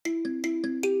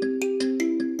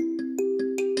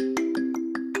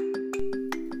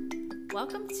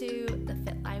Welcome to the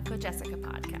Fit Life with Jessica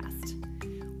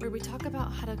podcast, where we talk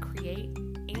about how to create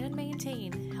and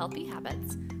maintain healthy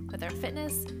habits with our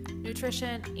fitness,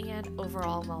 nutrition, and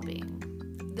overall well-being.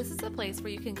 This is a place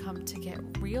where you can come to get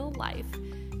real life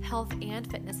health and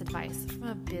fitness advice from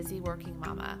a busy working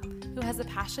mama who has a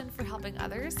passion for helping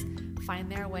others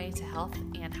find their way to health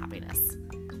and happiness.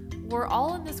 We're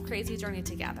all in this crazy journey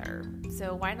together,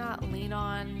 so why not lean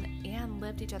on and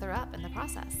lift each other up in the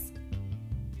process?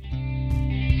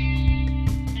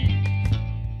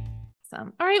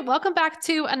 Awesome. All right. Welcome back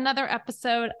to another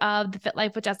episode of the Fit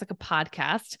Life with Jessica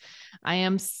podcast. I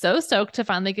am so stoked to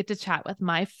finally get to chat with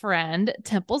my friend,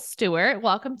 Stewart.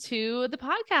 Welcome to the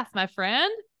podcast, my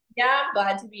friend. Yeah, I'm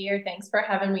glad to be here. Thanks for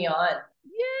having me on.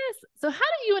 Yes. So how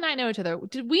do you and I know each other?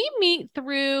 Did we meet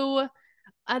through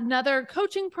another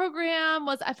coaching program?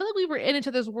 I feel like we were in each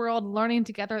other's world learning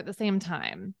together at the same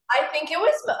time. I think it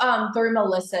was through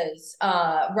Melissa's,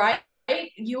 right?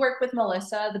 You work with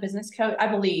Melissa, the business coach, I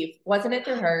believe. Wasn't it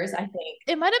through hers? I think.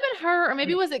 It might have been her, or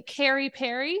maybe was it Carrie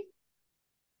Perry?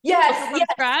 Yes.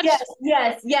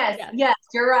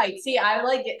 You're right. See, I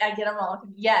get them all.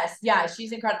 Yes. Yeah.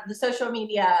 She's incredible. The social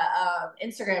media,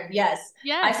 Instagram. Yes.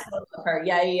 I spoke with her.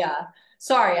 Yeah.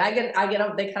 Sorry. I get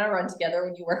them. They kind of run together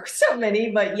when you work with so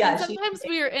many, but yeah. And sometimes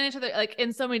we are in each other, like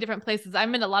in so many different places.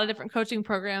 I'm in a lot of different coaching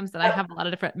programs and I have a lot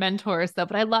of different mentors though,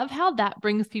 but I love how that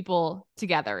brings people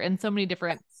together in so many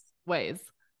different ways.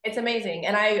 It's amazing.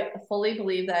 And I fully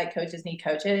believe that coaches need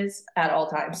coaches at all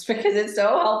times because it's so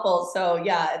helpful. So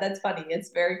yeah, that's funny. It's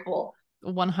very cool.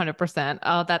 100%.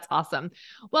 Oh, that's awesome.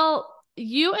 Well,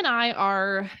 you and I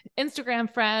are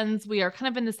Instagram friends. We are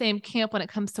kind of in the same camp when it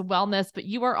comes to wellness, but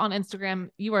you are on Instagram.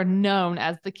 You are known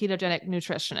as the Ketogenic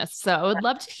Nutritionist. So I would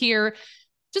love to hear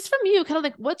just from you, kind of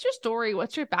like, what's your story?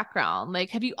 What's your background? Like,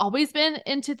 have you always been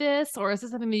into this, or is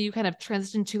this something that you kind of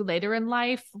transitioned to later in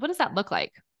life? What does that look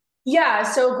like? Yeah,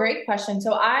 so great question.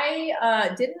 So I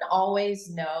didn't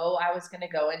always know I was going to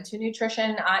go into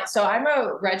nutrition. So I'm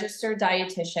a registered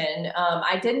dietitian.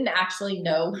 I didn't actually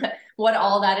know what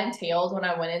all that entailed when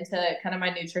I went into kind of my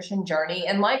nutrition journey.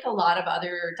 And like a lot of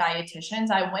other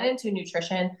dietitians, I went into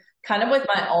nutrition kind of with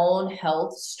my own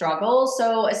health struggle.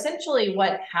 So essentially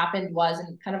what happened was,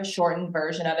 and kind of a shortened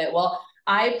version of it, well,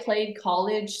 I played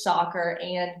college soccer,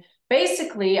 and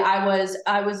basically I was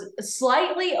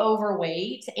slightly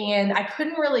overweight and I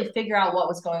couldn't really figure out what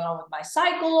was going on with my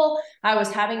cycle. I was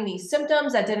having these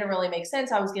symptoms that didn't really make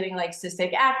sense. I was getting like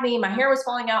cystic acne, my hair was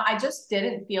falling out. I just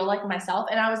didn't feel like myself.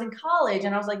 And I was in college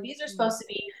and I was like, these are supposed to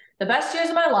be the best years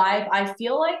of my life. I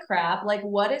feel like crap. Like,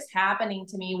 what is happening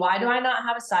to me? Why do I not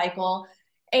have a cycle?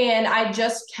 And I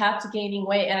just kept gaining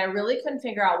weight and I really couldn't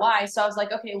figure out why. So I was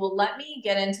like, okay, well, let me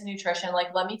get into nutrition.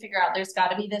 Like, let me figure out there's got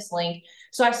to be this link.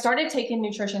 So I started taking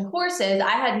nutrition courses.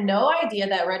 I had no idea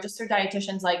that registered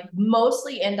dietitians like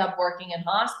mostly end up working in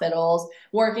hospitals,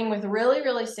 working with really,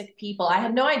 really sick people. I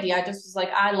had no idea. I just was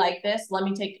like, I like this. Let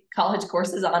me take college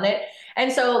courses on it. And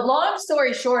so long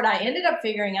story short, I ended up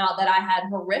figuring out that I had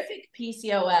horrific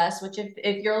PCOS, which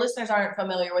if your listeners aren't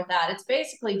familiar with that, it's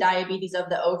basically diabetes of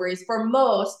the ovaries. For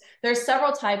most, there's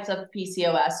several types of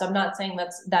PCOS. So I'm not saying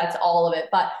that's all of it,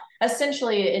 but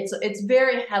essentially it's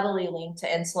very heavily linked to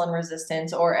insulin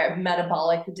resistance or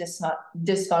metabolic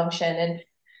dysfunction. And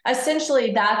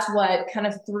essentially that's what kind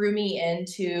of threw me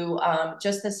into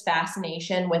just this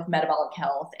fascination with metabolic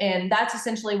health. And that's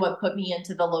essentially what put me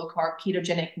into the low carb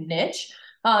ketogenic niche.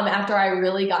 After I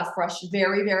really got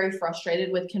very, very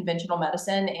frustrated with conventional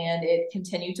medicine and it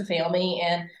continued to fail me.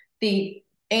 And the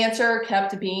answer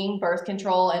kept being birth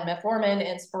control and metformin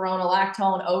and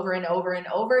spironolactone over and over and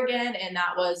over again. And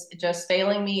that was just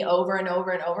failing me over and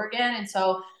over and over again. And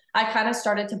so I kind of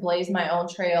started to blaze my own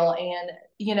trail. And,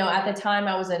 you know, at the time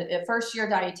I was a first year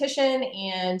dietitian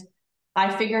and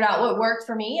I figured out what worked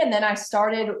for me. And then I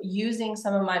started using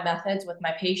some of my methods with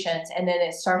my patients and then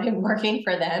it started working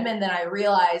for them. And then I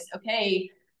realized, okay,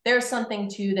 there's something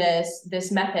to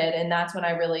this method. And that's when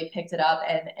I really picked it up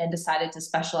and decided to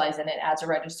specialize in it as a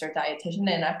registered dietitian.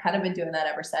 And I've kind of been doing that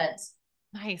ever since.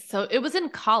 Nice. So it was in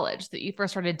college that you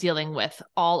first started dealing with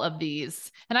all of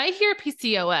these. And I hear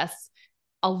PCOS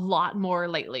a lot more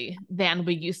lately than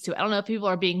we used to. I don't know if people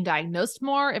are being diagnosed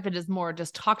more, if it is more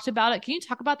just talked about it. Can you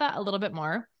talk about that a little bit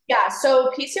more? Yeah,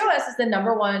 so PCOS is the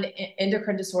number one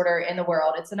endocrine disorder in the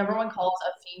world. It's the number one cause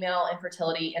of female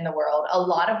infertility in the world. A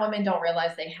lot of women don't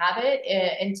realize they have it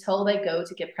until they go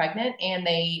to get pregnant, and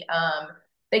they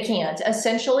can't.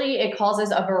 Essentially, it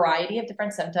causes a variety of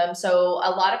different symptoms. So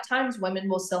a lot of times women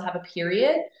will still have a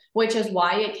period, which is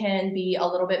why it can be a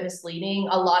little bit misleading.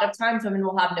 A lot of times women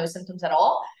will have no symptoms at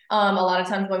all. A lot of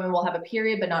times women will have a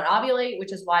period but not ovulate,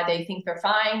 which is why they think they're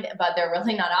fine, but they're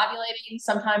really not ovulating.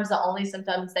 Sometimes the only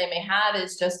symptoms they may have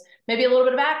is just maybe a little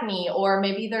bit of acne, or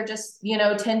maybe they're just,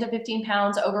 10 to 15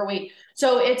 pounds overweight.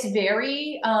 So it's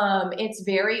very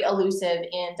elusive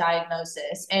in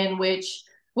diagnosis, and which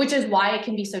is why it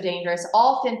can be so dangerous.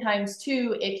 Oftentimes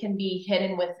too, it can be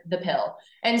hidden with the pill.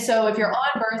 And so if you're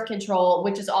on birth control,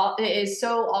 which is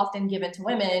so often given to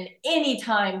women,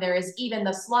 anytime there is even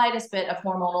the slightest bit of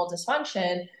hormonal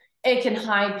dysfunction, it can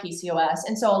hide PCOS.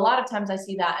 And so a lot of times I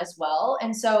see that as well.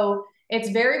 And so it's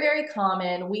very, very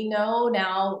common. We know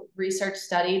now, research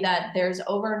study, that there's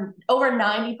over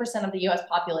 90% of the US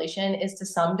population is to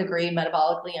some degree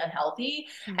metabolically unhealthy.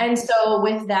 Mm-hmm. And so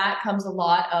with that comes a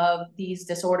lot of these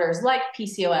disorders like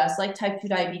PCOS, like type 2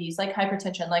 diabetes, like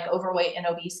hypertension, like overweight and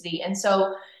obesity. And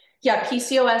so yeah,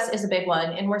 PCOS is a big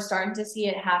one, and we're starting to see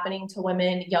it happening to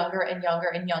women younger and younger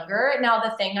and younger. Now,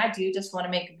 the thing I do just want to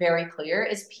make very clear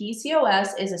is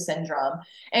PCOS is a syndrome.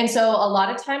 And so a lot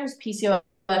of times PCOS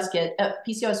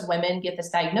women get this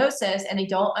diagnosis and they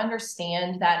don't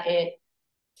understand that it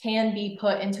can be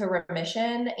put into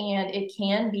remission, and it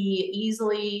can be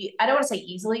easily, I don't want to say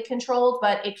easily controlled,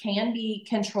 but it can be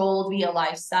controlled via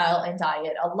lifestyle and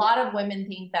diet. A lot of women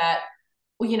think that,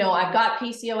 I've got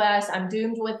PCOS, I'm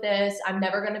doomed with this, I'm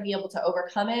never going to be able to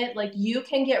overcome it. Like, you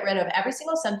can get rid of every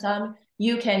single symptom.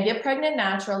 You can get pregnant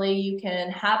naturally. You can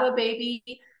have a baby.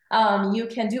 You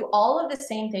can do all of the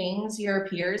same things your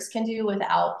peers can do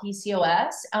without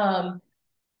PCOS,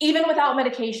 even without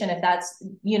medication, if that's,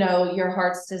 your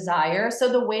heart's desire. So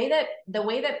the way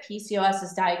that PCOS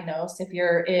is diagnosed, if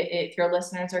your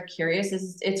listeners are curious,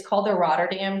 is it's called the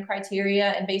Rotterdam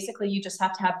criteria. And basically you just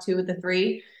have to have two of the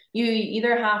three. You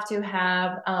either have to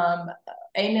have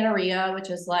amenorrhea, which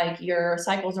is like your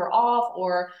cycles are off,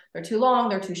 or they're too long,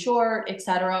 they're too short,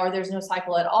 etc., or there's no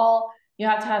cycle at all. You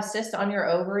have to have cysts on your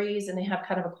ovaries, and they have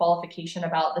kind of a qualification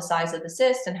about the size of the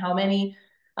cyst and how many.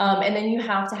 And then you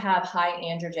have to have high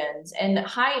androgens, and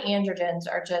high androgens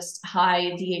are just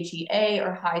high DHEA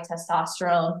or high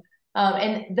testosterone.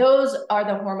 And those are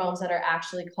the hormones that are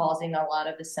actually causing a lot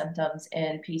of the symptoms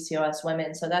in PCOS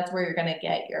women. So that's where you're going to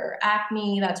get your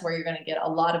acne. That's where you're going to get a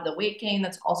lot of the weight gain.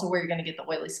 That's also where you're going to get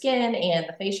the oily skin and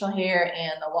the facial hair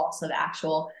and the loss of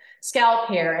actual scalp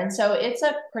hair. And so it's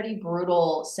a pretty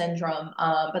brutal syndrome.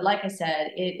 But like I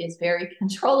said, it is very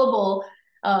controllable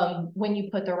when you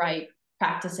put the right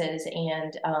practices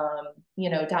and,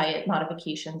 diet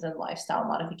modifications and lifestyle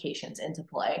modifications into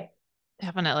play.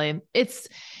 Definitely. It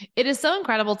is so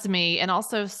incredible to me, and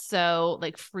also so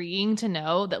like freeing to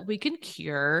know that we can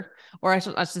cure, or I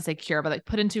should say cure, but like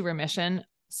put into remission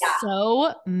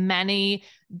so many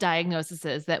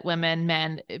diagnoses that women,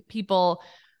 men, people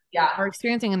are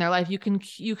experiencing in their life. You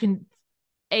can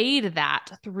aid that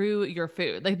through your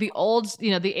food. Like the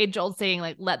age old saying,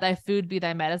 like, let thy food be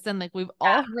thy medicine. Like, we've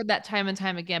all heard that time and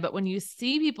time again, but when you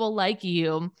see people like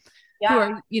you, who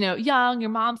are, young, your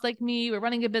mom's like me, we're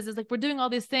running a business, like we're doing all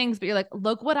these things, but you're like,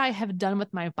 look what I have done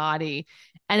with my body.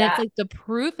 And it's like, the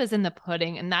proof is in the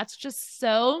pudding. And that's just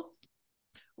so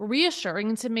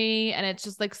reassuring to me. And it's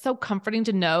just like so comforting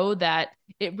to know that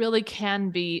it really can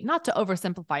be, not to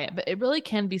oversimplify it, but it really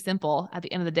can be simple at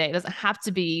the end of the day. It doesn't have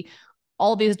to be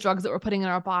all these drugs that we're putting in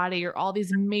our body or all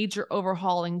these major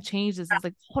overhauling changes. It's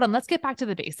like, hold on, let's get back to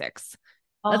the basics.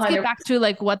 Let's 100%. Get back to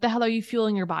like, what the hell are you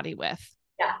fueling your body with?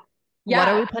 What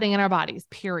are we putting in our bodies?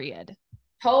 Period.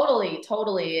 Totally.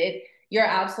 You're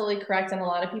absolutely correct. And a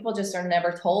lot of people just are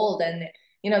never told. And,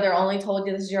 they're only told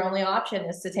this is your only option,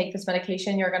 is to take this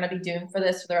medication. You're going to be doomed for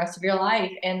this for the rest of your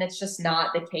life. And it's just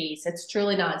not the case. It's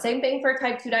truly not. Same thing for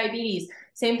type 2 diabetes.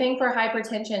 Same thing for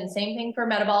hypertension. Same thing for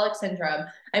metabolic syndrome.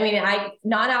 I mean,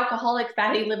 non-alcoholic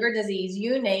fatty liver disease,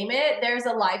 you name it, there's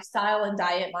a lifestyle and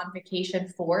diet modification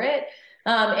for it.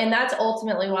 And that's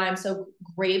ultimately why I'm so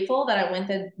grateful that I went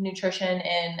the nutrition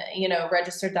and,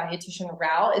 registered dietitian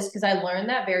route, is because I learned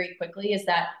that very quickly, is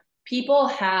that people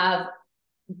have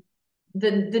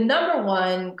the number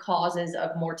one causes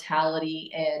of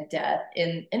mortality and death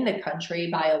in the country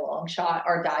by a long shot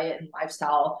are diet and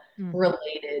lifestyle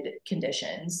related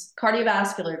conditions.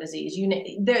 Cardiovascular disease,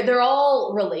 they're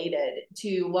all related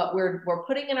to what we're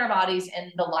putting in our bodies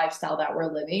and the lifestyle that we're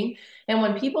living. And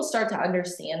when people start to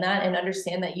understand that, and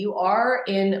understand that you are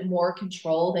in more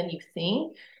control than you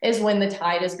think, is when the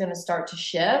tide is going to start to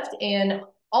shift. And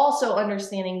also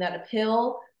understanding that a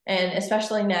pill, and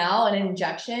especially now, an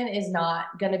injection, is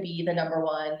not going to be the number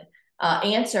one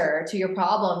answer to your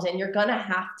problems. And you're going to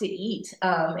have to eat,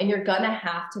 and you're going to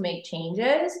have to make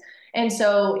changes. And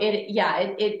so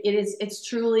it's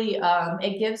truly,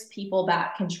 it gives people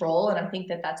back control. And I think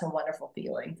that that's a wonderful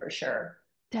feeling for sure.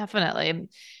 Definitely. And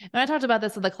I talked about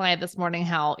this with a client this morning,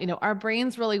 how, our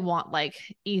brains really want like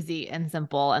easy and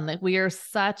simple. And like we are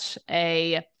such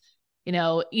a,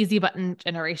 easy button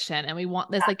generation. And we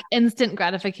want this like instant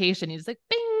gratification. You just like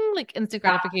bing, like instant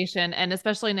gratification. And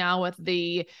especially now with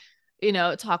the,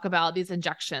 talk about these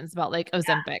injections, about like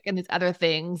Ozempic and these other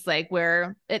things, like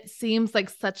where it seems like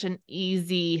such an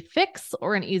easy fix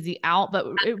or an easy out, but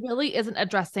it really isn't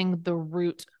addressing the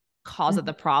root cause of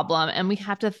the problem. And we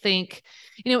have to think,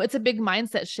 it's a big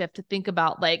mindset shift to think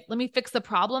about like, let me fix the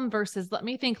problem versus let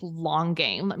me think long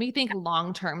game, let me think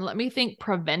long term, let me think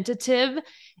preventative,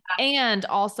 and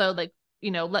also like,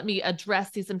 let me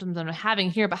address these symptoms I'm having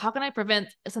here, but how can I prevent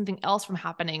something else from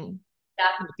happening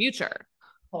in the future?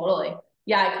 Totally.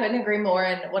 Yeah, I couldn't agree more.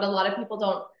 And what a lot of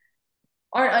people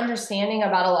aren't understanding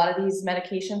about a lot of these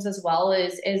medications as well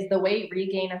is the weight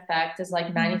regain effect is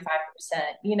like 95%.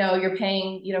 You're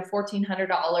paying,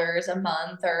 $1,400 a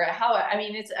month or I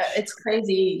mean, it's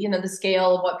crazy, the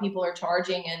scale of what people are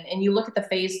charging. And you look at the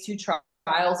phase 2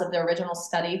 trials of the original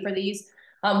study for these,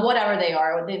 whatever they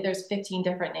are, there's 15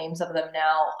 different names of them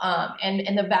now.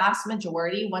 And the vast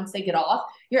majority, once they get off,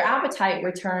 your appetite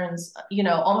returns,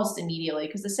 almost immediately,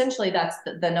 because essentially that's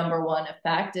the number one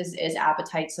effect is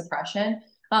appetite suppression.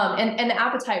 And the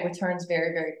appetite returns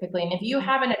very, very quickly. And if you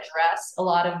haven't addressed a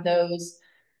lot of those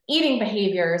eating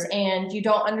behaviors and you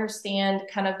don't understand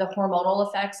kind of the hormonal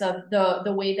effects of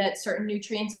the way that certain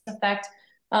nutrients affect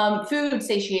food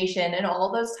satiation and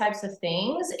all those types of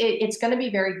things, it's going to be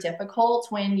very difficult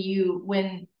when you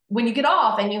get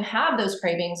off and you have those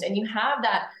cravings and you have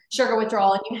that sugar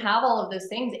withdrawal and you have all of those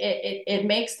things. It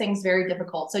makes things very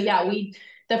difficult. So yeah,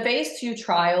 the phase 2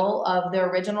 trial of the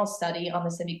original study on the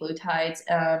semaglutides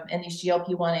and these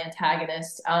GLP-1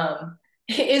 antagonists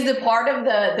is the part of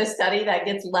the study that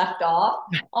gets left off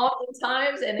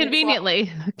oftentimes. And conveniently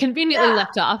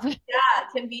left off. Yeah,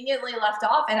 conveniently left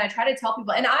off. And I try to tell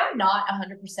people, and I'm not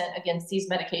 100% against these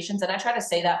medications. And I try to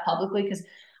say that publicly because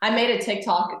I made a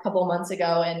TikTok a couple months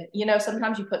ago. And,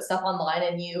 sometimes you put stuff online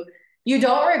and you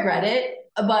don't regret it,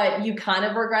 but you kind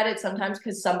of regret it sometimes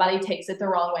because somebody takes it the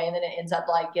wrong way. And then it ends up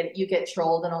like you get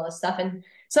trolled and all this stuff. And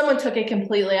someone took it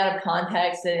completely out of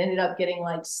context and ended up getting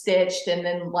like stitched and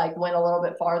then like went a little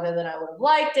bit farther than I would have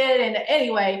liked it. And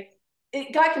anyway,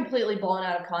 it got completely blown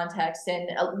out of context. And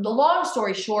the long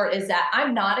story short is that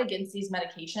I'm not against these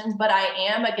medications, but I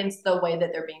am against the way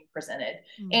that they're being presented.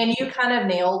 Mm-hmm. And you kind of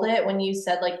nailed it when you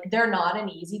said like, they're not an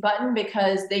easy button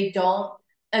because they don't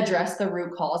address the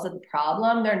root cause of the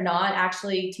problem. They're not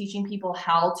actually teaching people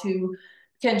how to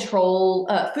control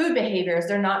food behaviors.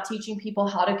 They're not teaching people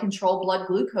how to control blood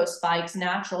glucose spikes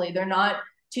naturally. They're not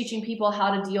teaching people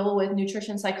how to deal with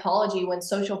nutrition psychology when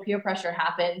social peer pressure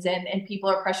happens and people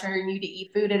are pressuring you to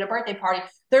eat food at a birthday party.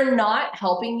 They're not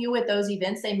helping you with those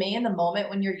events. They may in the moment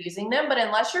when you're using them, but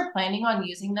unless you're planning on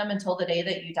using them until the day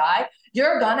that you die,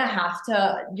 you're gonna have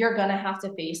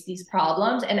to face these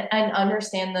problems and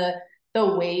understand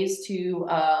the ways to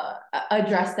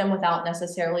address them without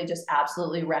necessarily just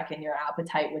absolutely wrecking your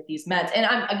appetite with these meds. And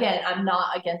I'm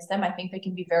not against them. I think they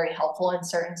can be very helpful in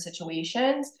certain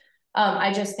situations.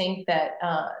 I just think that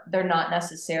they're not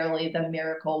necessarily the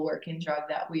miracle working drug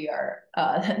that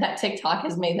that TikTok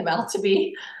has made them out to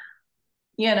be,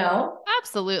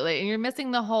 Absolutely. And you're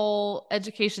missing the whole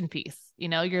education piece.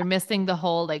 You're missing the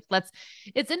whole,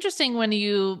 it's interesting when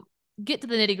you get to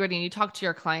the nitty gritty and you talk to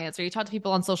your clients or you talk to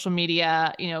people on social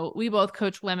media. We both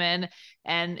coach women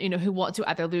and, who want to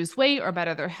either lose weight or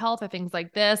better their health or things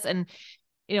like this. And,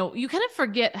 you kind of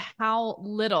forget how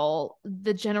little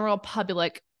the general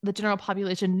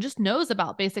population just knows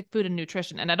about basic food and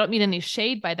nutrition. And I don't mean any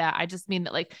shade by that. I just mean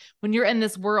that like when you're in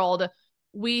this world,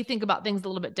 we think about things a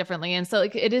little bit differently. And so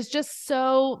like, it is just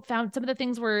some of the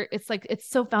things where it's like, it's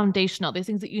so foundational, these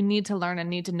things that you need to learn and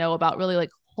need to know about really like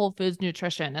whole foods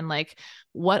nutrition and like,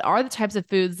 what are the types of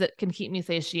foods that can keep me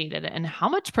satiated and how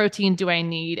much protein do I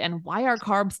need and why are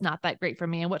carbs not that great for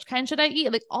me and which kind should I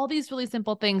eat? Like all these really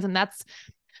simple things. And that's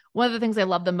one of the things I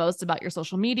love the most about your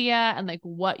social media and like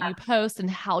what you post and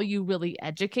how you really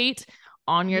educate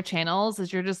on your channels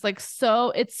is you're just like,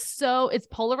 it's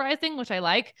polarizing, which I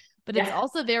like, but it's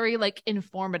also very like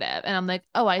informative. And I'm like,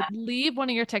 oh, I leave one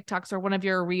of your TikToks or one of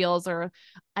your reels, or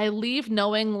I leave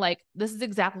knowing like, this is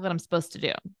exactly what I'm supposed to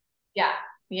do. Yeah.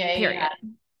 Period.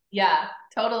 Yeah,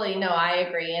 totally. No, I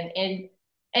agree.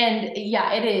 And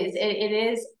yeah, it is. It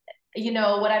is,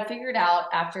 what I figured out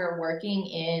after working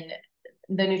in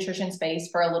the nutrition space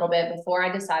for a little bit before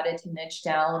I decided to niche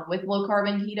down with low carb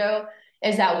and keto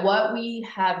is that what we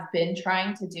have been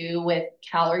trying to do with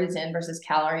calories in versus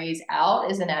calories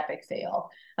out is an epic fail.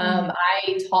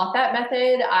 I taught that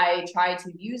method. I tried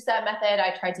to use that method.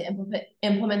 I tried to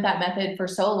implement that method for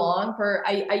so long.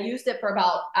 I used it for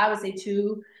about, I would say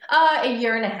a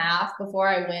year and a half before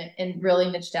I went and really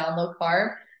niched down low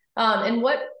carb.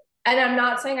 And I'm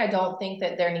not saying I don't think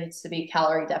that there needs to be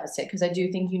calorie deficit, because I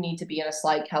do think you need to be in a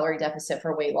slight calorie deficit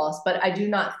for weight loss, but I do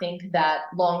not think that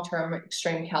long-term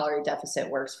extreme calorie deficit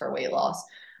works for weight loss,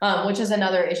 which is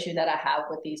another issue that I have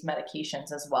with these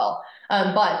medications as well.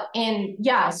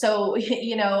 So,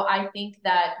 I think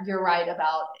that you're right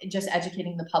about just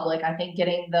educating the public. I think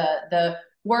getting the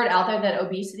word out there that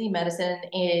obesity medicine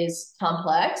is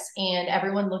complex and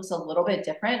everyone looks a little bit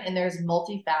different, and there's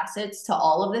multifacets to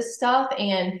all of this stuff.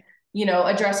 And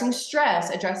addressing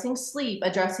stress, addressing sleep,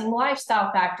 addressing lifestyle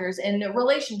factors and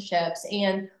relationships,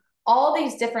 and all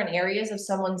these different areas of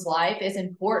someone's life is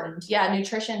important. Yeah,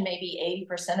 nutrition may be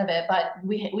 80% of it, but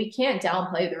we can't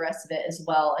downplay the rest of it as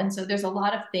well. And so there's a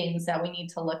lot of things that we need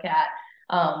to look at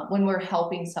when we're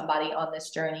helping somebody on this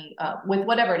journey with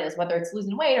whatever it is, whether it's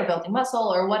losing weight or building muscle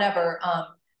or whatever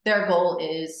their goal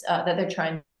is that they're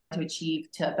trying to achieve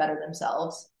to better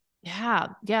themselves. Yeah,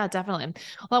 definitely.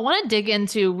 Well, I want to dig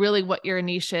into really what your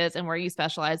niche is and where you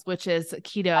specialize, which is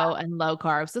keto and low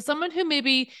carb. So someone who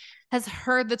maybe has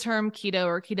heard the term keto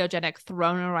or ketogenic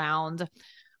thrown around,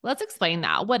 let's explain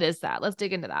that. What is that? Let's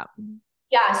dig into that.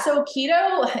 Yeah, so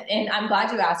keto, and I'm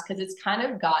glad you asked, because it's kind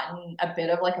of gotten a bit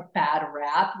of like a bad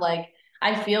rap. Like,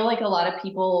 I feel like a lot of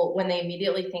people, when they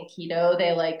immediately think keto,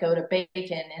 they like go to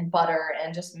bacon and butter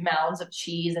and just mounds of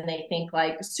cheese, and they think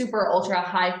like super ultra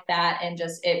high fat, and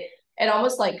just it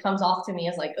almost like comes off to me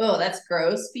as like, oh, that's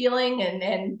gross feeling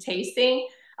and tasting.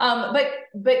 But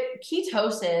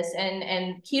ketosis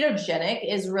and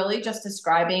ketogenic is really just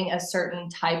describing a certain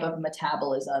type of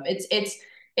metabolism.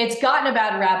 It's gotten a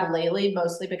bad rap lately,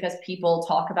 mostly because people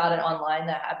talk about it online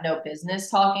that have no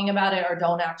business talking about it or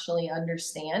don't actually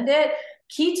understand it.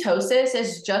 Ketosis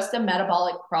is just a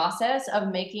metabolic process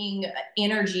of making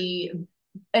energy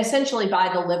essentially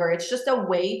by the liver. It's just a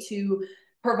way to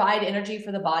provide energy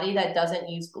for the body that doesn't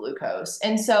use glucose.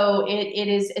 And so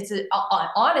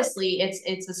honestly,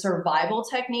 it's a survival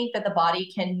technique that the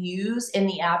body can use in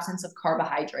the absence of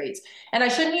carbohydrates. And I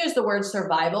shouldn't use the word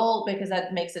survival because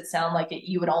that makes it sound like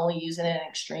you would only use it in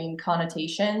extreme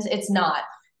connotations. It's not.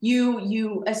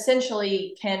 You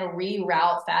essentially can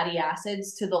reroute fatty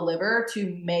acids to the liver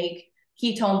to make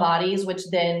ketone bodies,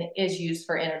 which then is used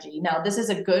for energy. Now, this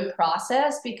is a good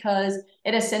process because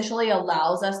it essentially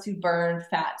allows us to burn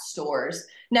fat stores.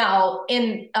 Now,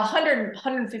 in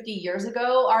 150 years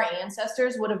ago, our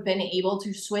ancestors would have been able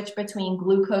to switch between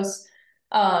glucose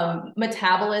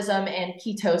metabolism and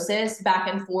ketosis back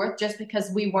and forth just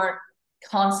because we weren't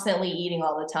constantly eating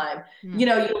all the time. You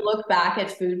look back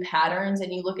at food patterns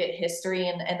and you look at history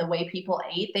and the way people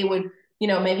ate, they would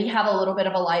maybe have a little bit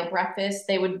of a light breakfast.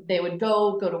 They would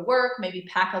go to work, maybe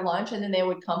pack a lunch, and then they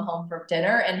would come home for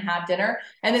dinner and have dinner.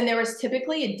 And then there was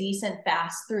typically a decent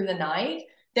fast through the night.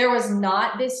 There was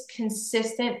not this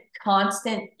consistent,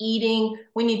 constant eating.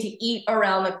 We need to eat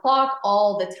around the clock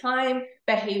all the time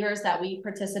behaviors that we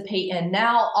participate in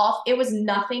now. It was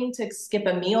nothing to skip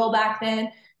a meal back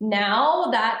then.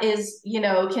 Now that is,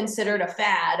 considered a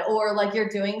fad, or like you're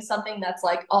doing something that's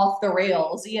like off the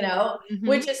rails,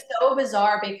 which is so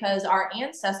bizarre because our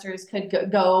ancestors could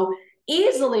go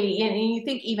easily. And you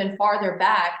think even farther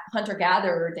back,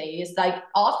 hunter-gatherer days, like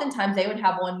oftentimes they would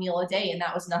have one meal a day and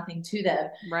that was nothing to them.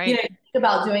 Right. You think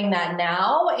about doing that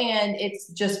now and it's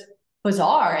just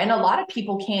bizarre. And a lot of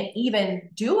people can't even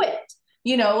do it,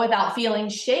 without feeling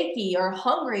shaky or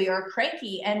hungry or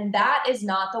cranky. And that is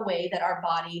not the way that our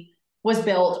body was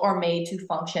built or made to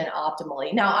function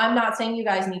optimally. Now, I'm not saying you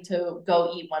guys need to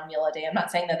go eat one meal a day. I'm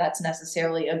not saying that that's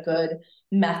necessarily a good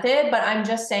method, but I'm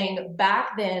just saying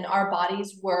back then our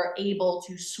bodies were able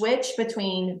to switch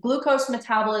between glucose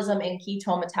metabolism and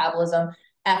ketone metabolism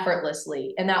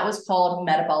effortlessly. And that was called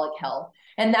metabolic health.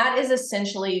 And that is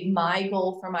essentially my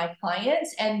goal for my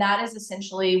clients. And that is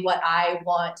essentially what I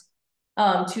want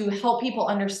to help people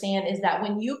understand, is that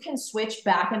when you can switch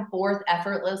back and forth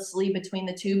effortlessly between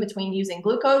the two, between using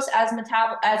glucose as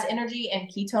energy and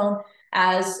ketones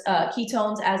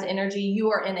as energy,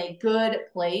 you are in a good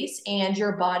place and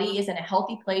your body is in a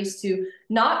healthy place to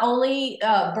not only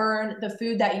burn the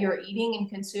food that you're eating and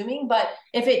consuming, but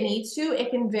if it needs to, it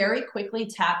can very quickly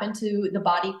tap into the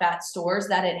body fat stores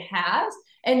that it has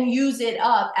and use it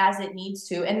up as it needs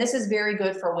to. And this is very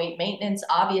good for weight maintenance,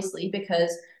 obviously,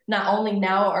 because not only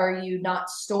now are you not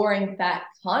storing fat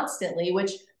constantly,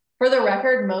 which for the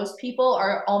record, most people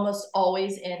are almost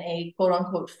always in a quote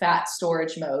unquote fat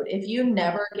storage mode. If you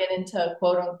never get into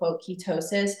quote unquote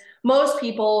ketosis, most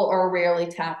people are rarely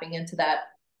tapping into that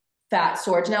fat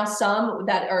storage. Now, some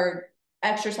that are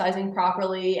exercising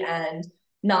properly and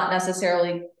not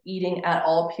necessarily eating at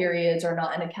all periods or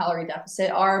not in a calorie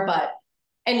deficit are, but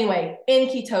anyway, in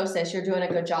ketosis, you're doing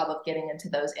a good job of getting into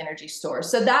those energy stores.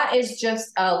 So that is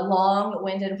just a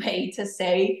long-winded way to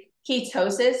say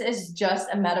ketosis is just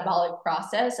a metabolic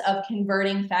process of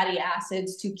converting fatty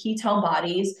acids to ketone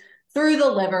bodies through the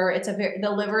liver.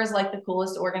 The liver is like the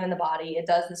coolest organ in the body. It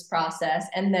does this process.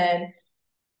 And then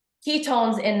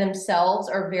ketones in themselves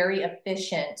are very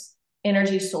efficient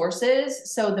energy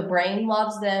sources. So the brain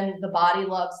loves them, the body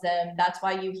loves them. That's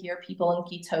why you hear people in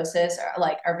ketosis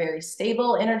are very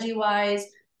stable energy wise.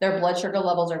 Their blood sugar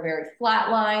levels are very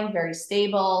flatline, very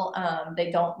stable. They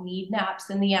don't need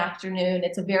naps in the afternoon.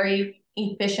 It's a very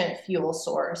efficient fuel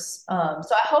source. So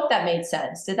I hope that made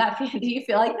sense. Do you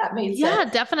feel like that made sense? Yeah,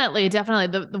 definitely.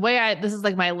 Definitely. The way this is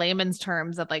like my layman's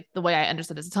terms of like the way I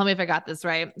understood it. So tell me if I got this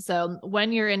right. So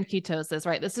when you're in ketosis,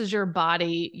 right, this is your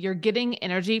body, you're getting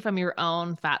energy from your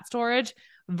own fat storage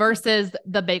versus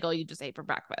the bagel you just ate for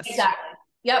breakfast. Exactly.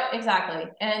 Yep, exactly.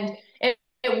 And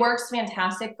it works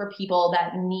fantastic for people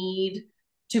that need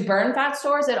to burn fat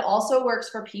stores. It also works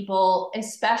for people,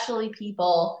 especially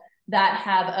people that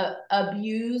have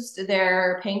abused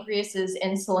their pancreas's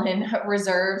insulin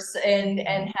reserves and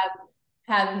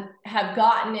have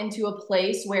gotten into a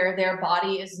place where their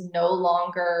body is no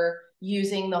longer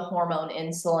using the hormone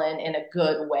insulin in a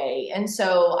good way. And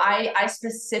so I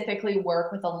specifically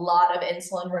work with a lot of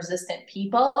insulin resistant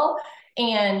people,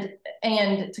 and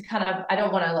to kind of, I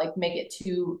don't want to like make it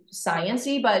too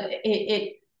sciencey, but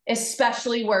it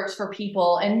especially works for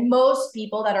people, and most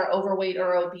people that are overweight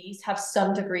or obese have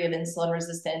some degree of insulin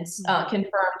resistance,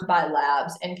 confirmed by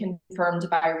labs and confirmed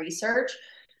by research.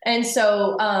 And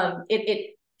so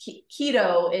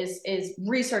keto is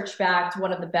research backed,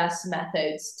 one of the best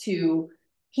methods to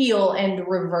heal and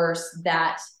reverse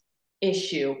that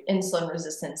issue, insulin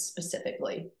resistance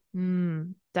specifically.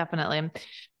 Definitely.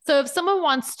 So if someone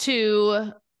wants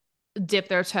to dip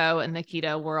their toe in the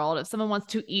keto world, if someone wants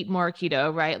to eat more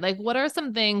keto, right? Like what are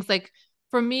some things, like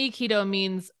for me, keto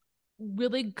means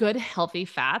really good, healthy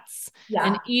fats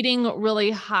and eating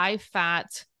really high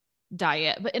fat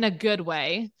diet, but in a good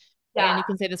way. And you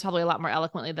can say this probably a lot more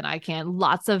eloquently than I can.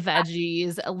 Lots of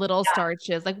veggies, little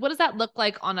starches. Like what does that look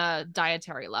like on a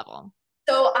dietary level?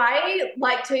 So I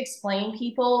like to explain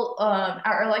people,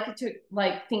 or like to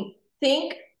like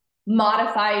think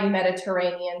modified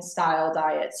Mediterranean style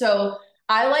diet. So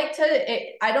I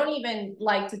don't even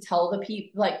like to tell the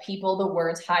people the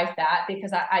words high fat,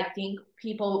 because I think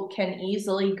people can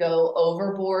easily go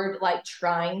overboard, like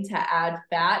trying to add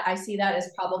fat. I see that as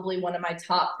probably one of my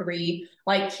top 3,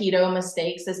 like keto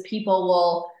mistakes, is people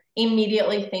will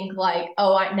immediately think like,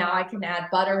 oh, now I can add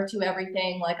butter to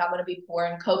everything. Like I'm going to be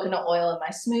pouring coconut oil in my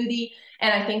smoothie.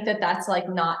 And I think that that's like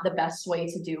not the best way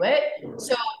to do it.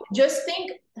 So just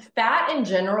think fat in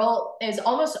general is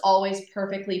almost always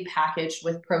perfectly packaged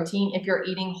with protein if you're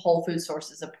eating whole food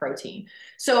sources of protein.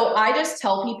 So I just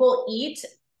tell people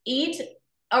eat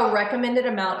a recommended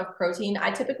amount of protein.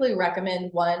 I typically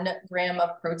recommend 1 gram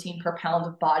of protein per pound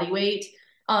of body weight.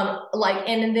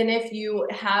 And then if you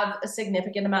have a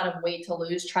significant amount of weight to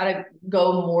lose, try to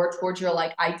go more towards your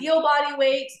like ideal body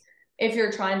weight if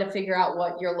you're trying to figure out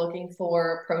what you're looking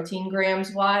for protein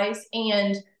grams wise,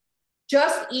 and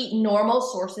just eat normal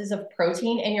sources of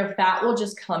protein and your fat will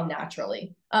just come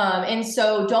naturally. And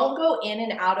so don't go in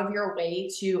and out of your way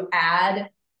to add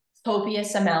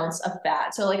copious amounts of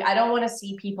fat. So like, I don't want to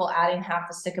see people adding half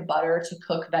a stick of butter to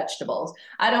cook vegetables.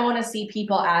 I don't want to see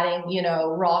people adding,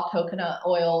 raw coconut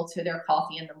oil to their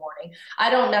coffee in the morning. I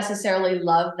don't necessarily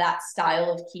love that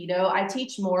style of keto. I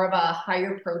teach more of a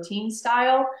higher protein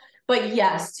style. But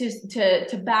yes,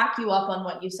 to back you up on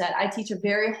what you said, I teach a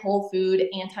very whole food,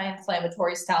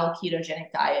 anti-inflammatory style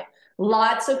ketogenic diet.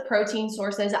 Lots of protein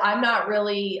sources. I'm not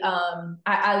really,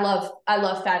 I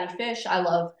love fatty fish. I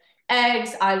love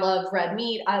eggs. I love red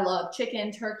meat. I love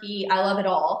chicken, turkey. I love it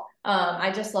all.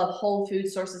 I just love whole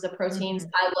food sources of proteins.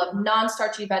 I love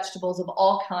non-starchy vegetables of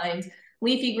all kinds,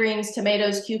 leafy greens,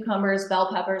 tomatoes, cucumbers,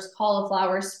 bell peppers,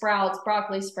 cauliflower, sprouts,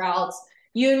 broccoli sprouts,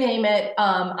 you name it.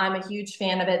 I'm a huge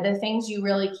fan of it. The things you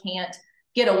really can't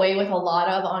get away with a lot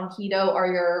of on keto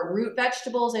are your root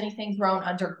vegetables, anything grown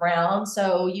underground.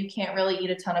 So you can't really eat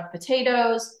a ton of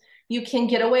potatoes. You can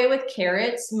get away with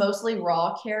carrots, mostly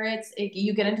raw carrots.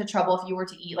 You get into trouble if you were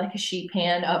to eat like a sheet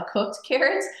pan of cooked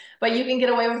carrots, but you can get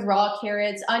away with raw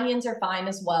carrots. Onions are fine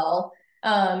as well.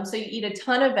 So you eat a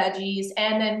ton of veggies.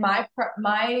 And then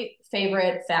my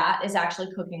favorite fat is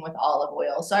actually cooking with olive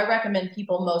oil. So I recommend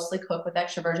people mostly cook with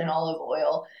extra virgin olive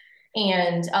oil.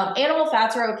 And animal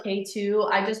fats are okay too.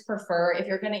 I just prefer, if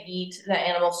you're going to eat the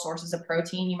animal sources of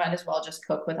protein, you might as well just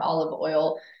cook with olive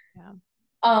oil. Yeah.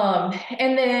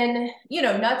 And then,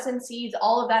 nuts and seeds,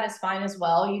 all of that is fine as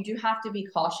well. You do have to be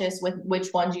cautious with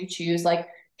which ones you choose. Like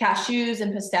cashews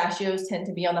and pistachios tend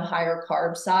to be on the higher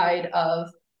carb side of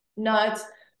nuts,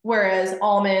 whereas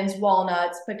almonds,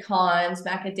 walnuts, pecans,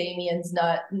 macadamia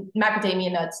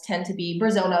nuts tend to be,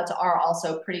 Brazil nuts are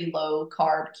also pretty low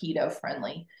carb, keto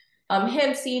friendly.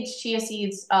 Hemp seeds, chia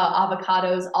seeds,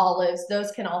 avocados, olives,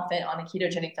 those can all fit on a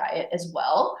ketogenic diet as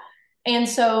well. And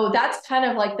so that's kind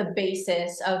of like the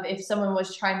basis of, if someone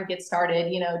was trying to get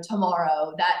started,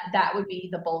 tomorrow, that would be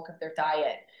the bulk of their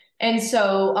diet. And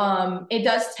so it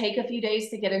does take a few days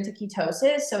to get into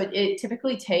ketosis. So it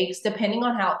typically takes, depending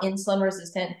on how insulin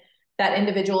resistant that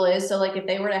individual is. So like if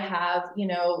they were to have,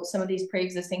 some of these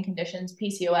pre-existing conditions,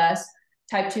 PCOS,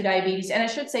 type 2 diabetes. And I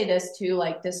should say this too,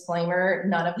 like disclaimer,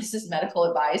 none of this is medical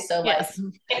advice. So Yes,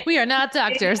 we are not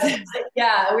doctors.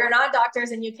 Yeah, we're not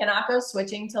doctors, and you cannot go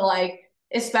switching to like,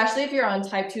 especially if you're on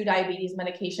type 2 diabetes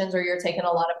medications or you're taking a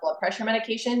lot of blood pressure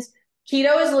medications.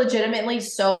 Keto is legitimately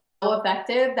so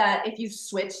effective that if you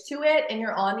switch to it and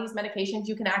you're on these medications,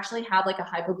 you can actually have like a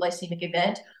hypoglycemic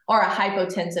event or a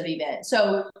hypotensive event.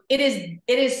 So it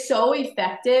is so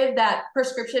effective that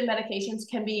prescription medications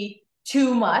can be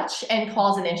too much and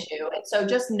cause an issue. And so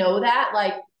just know that,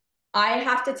 like, I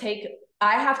have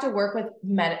to work with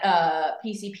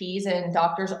PCPs and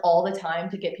doctors all the time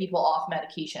to get people off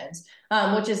medications,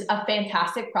 which is a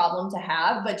fantastic problem to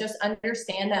have. But just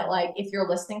understand that, like, if you're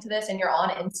listening to this and you're on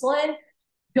insulin,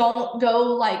 don't go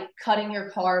like cutting your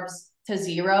carbs to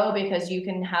zero, because you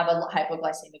can have a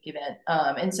hypoglycemic event.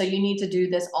 And so you need to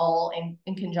do this all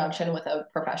in conjunction with a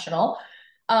professional.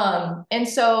 And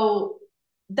so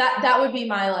that would be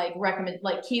my like recommend,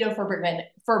 like keto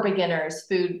for beginners,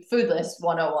 food list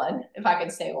 101, if I could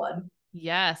say one.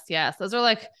 Yes, yes. Those are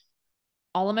like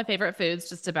all of my favorite foods,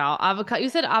 just about. Avocado. You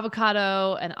said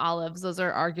avocado and olives. Those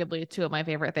are arguably two of my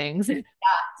favorite things. Yeah,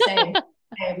 same.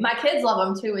 My kids love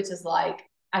them too, which is like,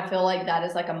 I feel like that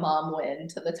is like a mom win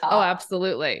to the Oh, top.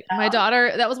 absolutely. My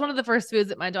daughter, that was one of the first foods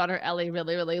that my daughter Ellie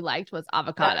really, really liked, was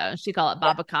avocado. She called it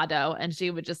babacado, and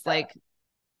she would just like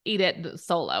eat it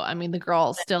solo. I mean, the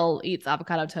girl still eats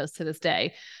avocado toast to this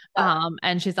day.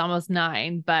 And she's almost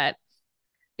 9, but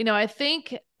I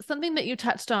think something that you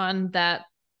touched on that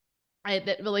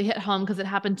really hit home, because it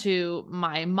happened to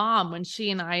my mom when she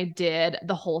and I did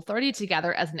the Whole30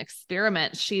 together as an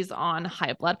experiment. She's on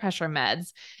high blood pressure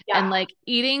meds, and like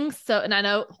eating. So, and I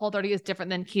know Whole30 is different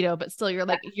than keto, but still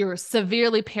you're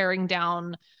severely paring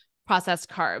down processed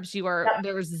carbs.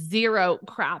 There's zero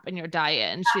crap in your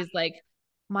diet. And she's like,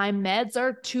 my meds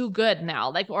are too good now.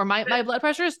 Like, or my blood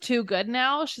pressure is too good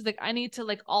now. She's like, I need to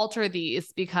like alter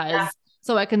these, because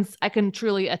so I can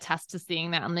truly attest to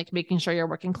seeing that, and like making sure you're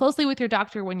working closely with your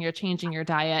doctor when you're changing your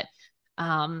diet,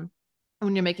 when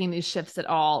you're making these shifts at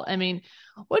all. I mean,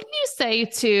 what do you say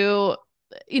to,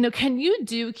 can you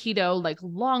do keto like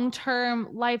long-term,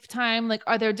 lifetime? Like,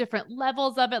 are there different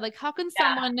levels of it? Like, how can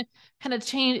someone kind of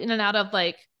change in and out of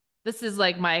like, this is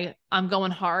like my, I'm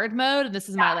going hard mode, and this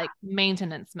is my like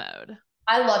maintenance mode?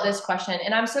 I love this question.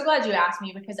 And I'm so glad you asked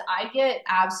me, because I get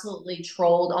absolutely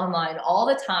trolled online all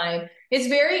the time. It's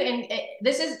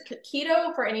this is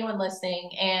keto for anyone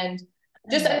listening. And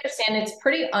just understand it's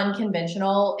pretty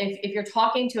unconventional. If you're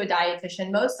talking to a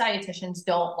dietitian, most dietitians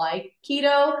don't like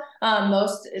keto.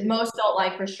 Most don't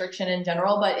like restriction in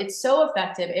general, but it's so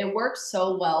effective. It works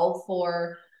so well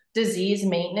for disease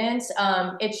maintenance.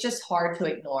 It's just hard to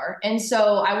ignore. And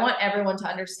so I want everyone to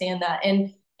understand that.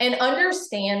 And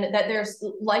understand that there's,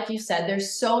 like you said,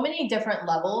 there's so many different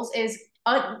levels.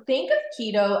 Think of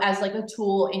keto as like a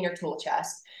tool in your tool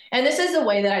chest. And this is the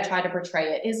way that I try to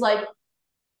portray it, is like,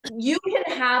 you can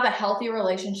have a healthy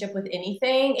relationship with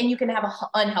anything, and you can have an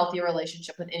unhealthy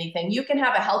relationship with anything. You can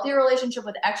have a healthy relationship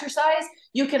with exercise.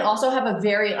 You can also have a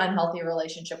very unhealthy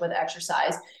relationship with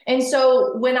exercise. And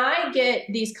so when I get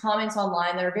these comments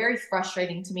online that are very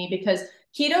frustrating to me, because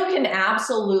keto can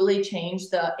absolutely change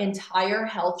the entire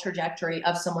health trajectory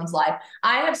of someone's life.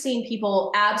 I have seen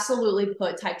people absolutely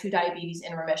put type 2 diabetes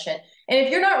in remission. And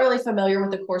if you're not really familiar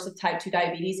with the course of type 2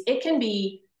 diabetes, it can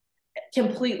be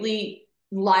completely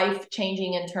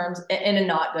life-changing in a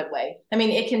not good way. I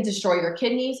mean, it can destroy your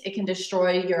kidneys, it can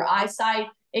destroy your eyesight,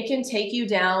 it can take you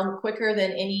down quicker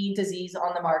than any disease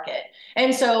on the market.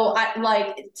 And so I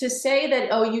like to say that,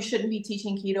 oh, you shouldn't be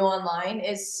teaching keto online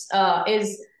is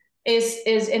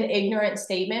is an ignorant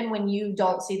statement when you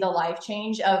don't see the life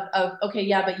change of, okay,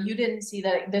 yeah, but you didn't see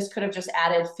that this could have just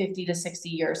added 50 to 60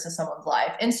 years to someone's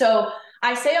life. And so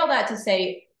I say all that to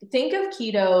say, think of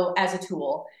keto as a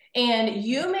tool. And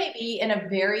you may be in a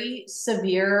very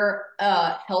severe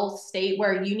health state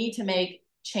where you need to make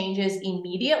changes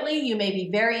immediately. You may be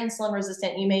very insulin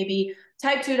resistant. You may be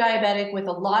type 2 diabetic with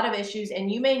a lot of issues,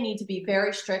 and you may need to be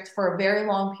very strict for a very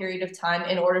long period of time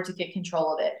in order to get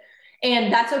control of it.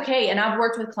 And that's okay. And I've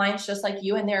worked with clients just like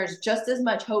you, and there's just as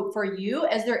much hope for you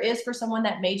as there is for someone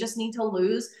that may just need to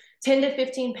lose 10 to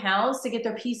 15 pounds to get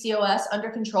their PCOS under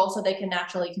control so they can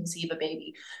naturally conceive a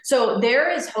baby. So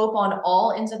there is hope on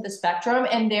all ends of the spectrum,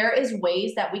 and there is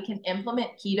ways that we can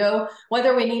implement keto,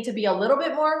 whether we need to be a little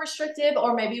bit more restrictive,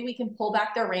 or maybe we can pull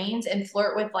back the reins and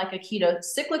flirt with like a keto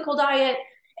cyclical diet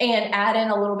and add in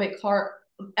a little bit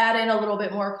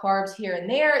more carbs here and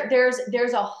there.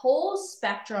 There's a whole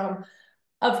spectrum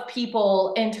of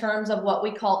people in terms of what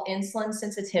we call insulin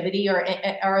sensitivity or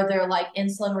their like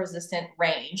insulin resistant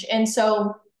range. And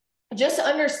so just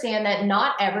understand that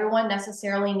not everyone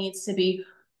necessarily needs to be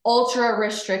ultra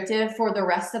restrictive for the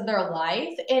rest of their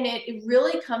life. And it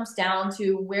really comes down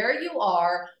to where you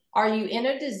are. Are you in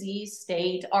a disease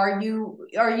state? Are you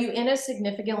in a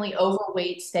significantly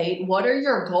overweight state? What are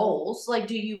your goals? Like,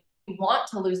 do you want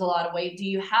to lose a lot of weight? Do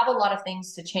you have a lot of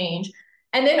things to change?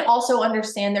 And then also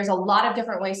understand there's a lot of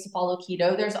different ways to follow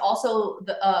keto. There's also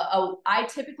I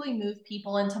typically move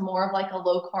people into more of like a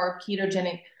low carb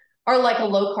ketogenic or like a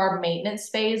low carb maintenance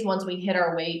phase once we hit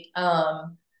our weight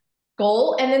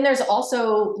goal. And then there's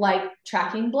also like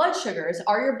tracking blood sugars.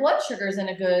 Are your blood sugars in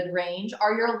a good range?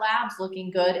 Are your labs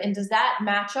looking good? And does that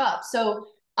match up? So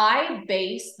I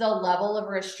base the level of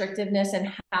restrictiveness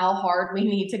and how hard we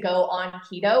need to go on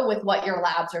keto with what your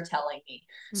labs are telling me.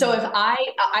 Mm-hmm. So if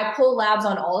I pull labs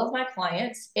on all of my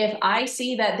clients, if I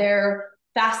see that their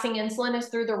fasting insulin is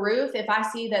through the roof, if I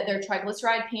see that their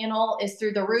triglyceride panel is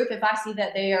through the roof, if I see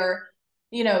that they are,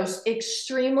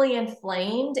 extremely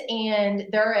inflamed and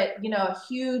they're at, a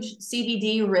huge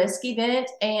CVD risk event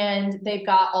and they've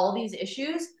got all these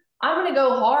issues, I'm going to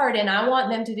go hard and I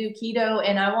want them to do keto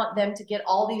and I want them to get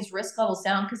all these risk levels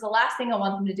down, because the last thing I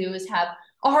want them to do is have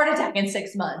a heart attack in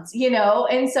 6 months,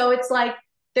 And so it's like,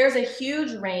 there's a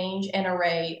huge range and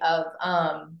array of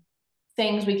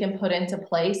things we can put into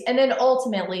place. And then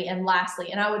ultimately, and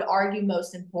lastly, and I would argue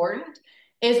most important,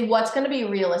 is what's going to be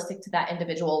realistic to that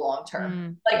individual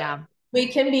long-term. We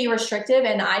can be restrictive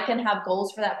and I can have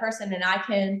goals for that person and I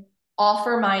can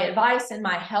offer my advice and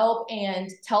my help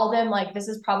and tell them like, this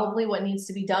is probably what needs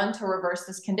to be done to reverse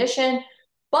this condition.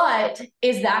 But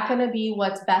is that going to be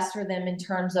what's best for them in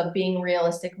terms of being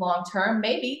realistic long-term?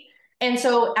 Maybe. And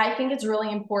so I think it's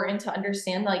really important to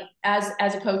understand, like, as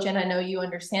a coach, and I know you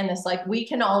understand this, like we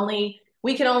can only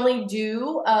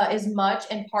do as much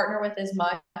and partner with as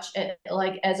much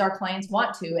like as our clients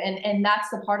want to. And that's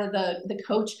the part of the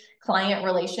coach client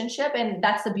relationship. And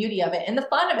that's the beauty of it. And the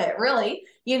fun of it really,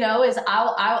 is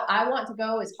I want to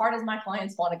go as hard as my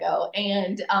clients want to go.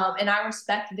 And I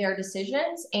respect their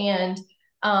decisions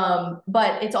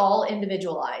but it's all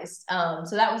individualized.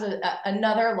 So that was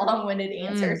another long-winded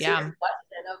answer to your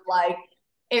question of like,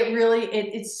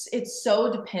 it's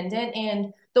so dependent.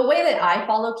 And the way that I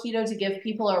follow keto, to give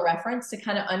people a reference to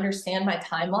kind of understand my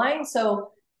timeline.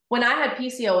 So when I had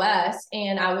PCOS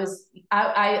and I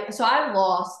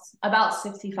lost about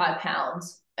 65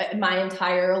 pounds my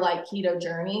entire like keto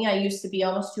journey. I used to be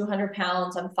almost 200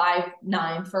 pounds. I'm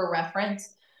 5'9" for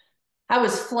reference. I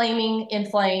was flaming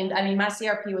inflamed. I mean, my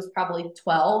CRP was probably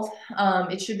 12.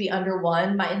 It should be under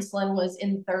 1. My insulin was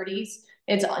in the 30s.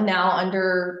 It's now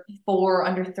under 4,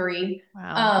 under 3.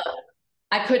 Wow.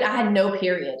 I had no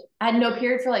period. I had no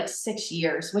period for like 6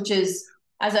 years, which is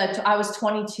I was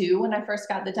 22 when I first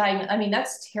got the diagnosis. I mean,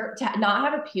 that's to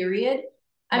not have a period.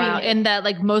 I mean, in the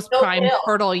like most prime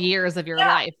fertile years of your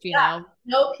life, you know?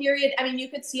 No period. I mean, you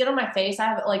could see it on my face. I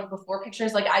have like before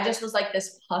pictures, like I just was like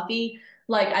this puffy,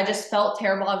 like I just felt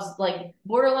terrible. I was like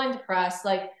borderline depressed.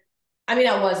 Like, I mean,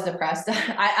 I was depressed.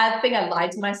 I think I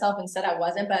lied to myself and said I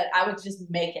wasn't, but I was just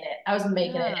making it. I was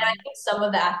making it. And I think some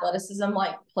of the athleticism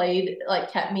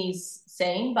like kept me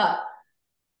sane, but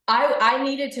I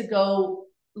needed to go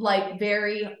like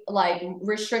very like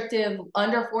restrictive,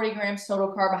 under 40 grams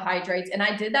total carbohydrates. And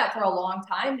I did that for a long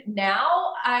time.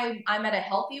 Now I'm at a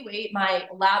healthy weight. My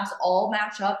labs all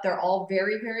match up. They're all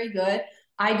very, very good.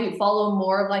 I do follow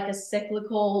more of like a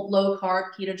cyclical low carb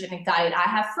ketogenic diet. I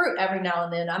have fruit every now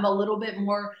and then. I'm a little bit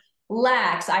more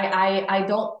lax. I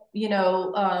don't,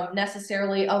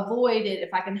 necessarily avoid it.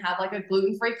 If I can have like a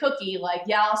gluten-free cookie, like,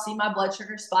 yeah, I'll see my blood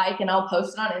sugar spike and I'll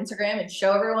post it on Instagram and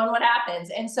show everyone what happens.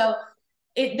 And so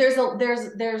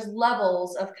there's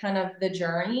levels of kind of the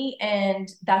journey, and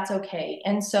that's okay.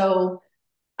 And so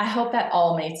I hope that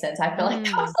all made sense. I feel like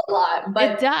that was a lot, It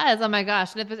but does. Oh my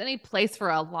gosh. And if there's any place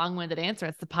for a long-winded answer,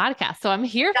 it's the podcast. So I'm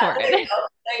here yeah, for there you it. go.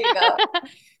 There you go.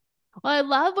 Well, I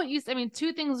love what you said. I mean,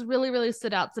 two things really, really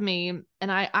stood out to me.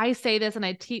 And I say this and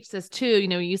I teach this too.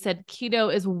 You said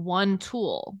keto is one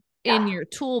tool in Yeah. your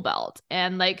tool belt.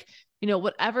 And like,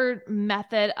 whatever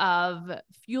method of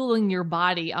fueling your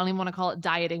body, I don't even want to call it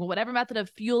dieting, whatever method of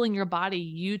fueling your body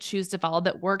you choose to follow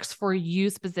that works for you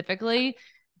specifically.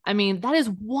 I mean, that is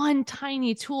one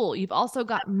tiny tool. You've also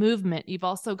got movement. You've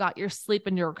also got your sleep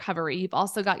and your recovery. You've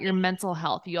also got your mental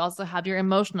health. You also have your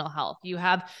emotional health. You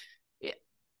have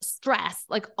stress,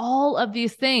 like all of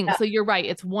these things. Yeah. So you're right.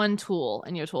 It's one tool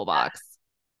in your toolbox.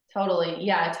 Totally.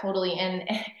 Yeah, totally. And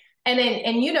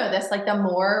this, like the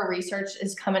more research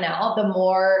is coming out, the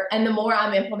more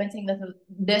I'm implementing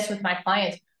this with my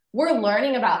clients, we're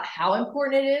learning about how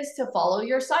important it is to follow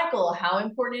your cycle, how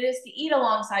important it is to eat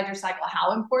alongside your cycle,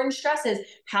 how important stress is,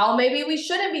 how maybe we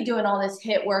shouldn't be doing all this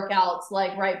HIIT workouts,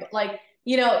 like, right. Like,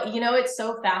 it's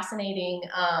so fascinating.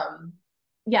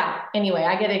 Yeah. Anyway,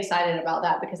 I get excited about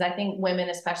that because I think women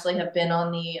especially have been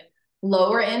on the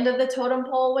lower end of the totem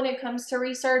pole when it comes to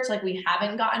research. Like we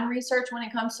haven't gotten research when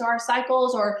it comes to our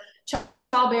cycles or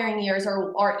childbearing years,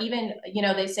 or even,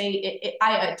 they say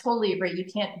I totally agree. You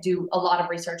can't do a lot of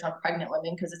research on pregnant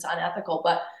women because it's unethical,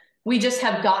 but we just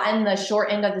have gotten the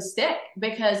short end of the stick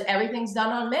because everything's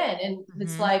done on men. And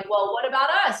it's like, well, what about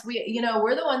us?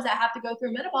 We're the ones that have to go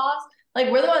through menopause. Like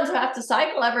we're the ones who have to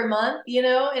cycle every month,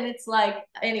 and it's like,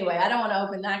 anyway, I don't want to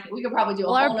open that. We could probably do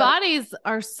a Well, whole our nother. bodies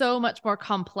are so much more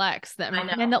complex than I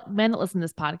know. men that listen to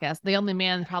this podcast. The only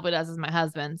man probably does is my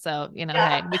husband. So,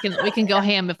 Yeah. hey, we can go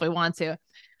ham if we want to.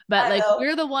 But I like know.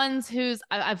 we're the ones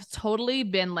I've totally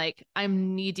been like,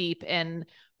 I'm knee deep in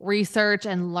research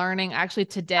and learning. Actually,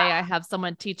 today I have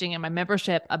someone teaching in my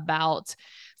membership about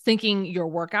syncing your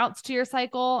workouts to your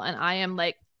cycle. And I am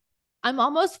like, I'm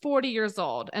almost 40 years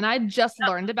old and I just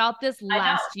learned about this I know.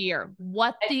 last year.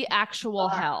 What It's the actual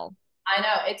bizarre. hell? I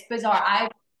know it's bizarre.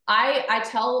 I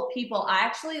tell people I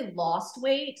actually lost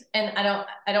weight, and I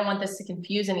don't want this to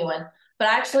confuse anyone, but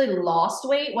I actually lost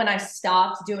weight when I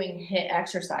stopped doing HIIT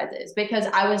exercises because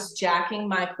I was jacking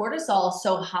my cortisol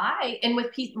so high. And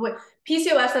with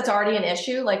PCOS, that's already an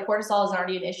issue. Like cortisol is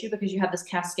already an issue because you have this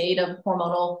cascade of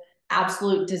hormonal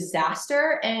absolute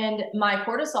disaster. And my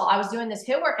cortisol, I was doing this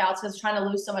HIIT workouts because I was trying to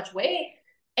lose so much weight.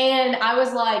 And I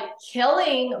was like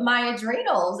killing my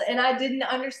adrenals, and I didn't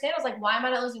understand. I was like, why am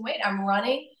I not losing weight? I'm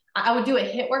running. I would do a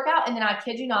HIIT workout, and then I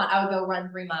kid you not, I would go run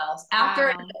 3 miles after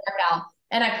a Wow. HIIT workout.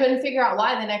 And I couldn't figure out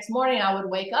why. The next morning I would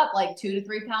wake up like 2 to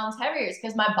 3 pounds heavier. It's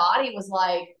because my body was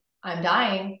like, I'm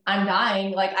dying. I'm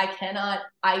dying. Like I cannot,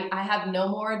 I have no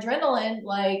more adrenaline,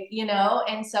 like,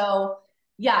 and so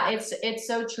yeah, it's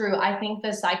so true. I think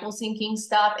the cycle syncing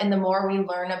stuff, and the more we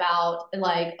learn about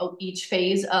like each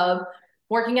phase of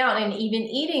working out and even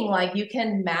eating, like you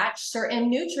can match certain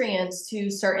nutrients to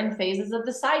certain phases of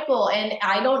the cycle. And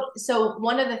so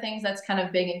one of the things that's kind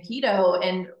of big in keto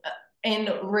and in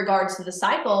regards to the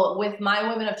cycle with my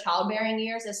women of childbearing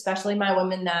years, especially my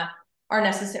women that are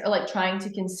necessarily like trying to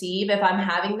conceive, if I'm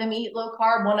having them eat low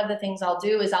carb, one of the things I'll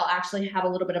do is I'll actually have a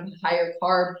little bit of a higher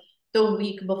carb the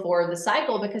week before the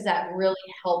cycle because that really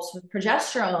helps with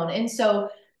progesterone. And so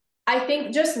I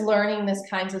think just learning this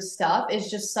kinds of stuff is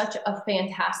just such a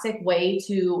fantastic way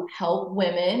to help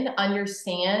women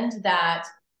understand that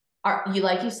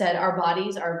like you said, our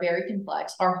bodies are very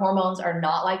complex. Our hormones are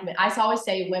not like men. I always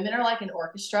say women are like an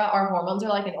orchestra. Our hormones are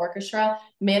like an orchestra.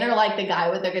 Men are like the guy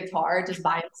with the guitar just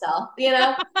by himself,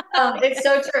 It's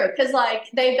so true. Cause like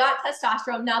they've got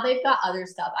testosterone. Now they've got other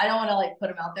stuff. I don't want to like put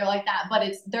them out there like that,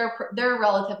 but they're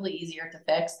relatively easier to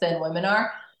fix than women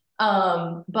are.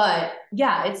 But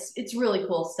yeah, it's really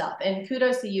cool stuff. And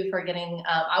kudos to you for getting,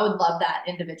 I would love that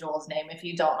individual's name if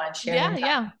you don't mind sharing. Yeah,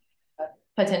 yeah.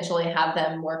 Potentially have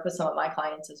them work with some of my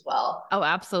clients as well. Oh,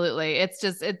 absolutely.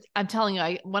 I'm telling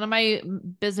you, one of my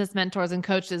business mentors and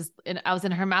coaches, I was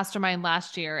in her mastermind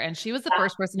last year, and she was the Yeah.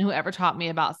 first person who ever taught me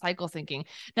about cycle syncing.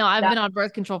 Now I've been on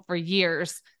birth control for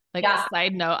years. Like Yeah.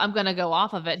 side note, I'm going to go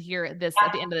off of it here at the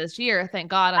end of this year.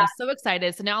 Thank God. Yeah. I'm so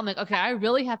excited. So now I'm like, okay, I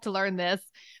really have to learn this,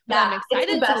 but I'm It's the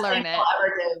excited to best thing learn it. I'll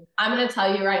ever do. I'm going to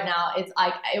tell you right now, it's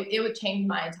like, it would change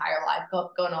my entire life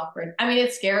going off grid. I mean,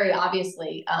 it's scary,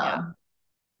 obviously. Yeah.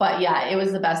 But yeah, it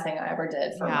was the best thing I ever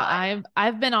did for Yeah, mine.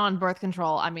 I've been on birth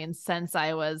control, I mean, since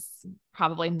I was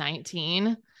probably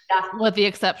 19, Yeah, with the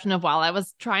exception of while I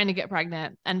was trying to get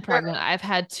pregnant and sure. pregnant. I've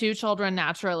had 2 children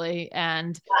naturally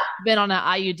and been on an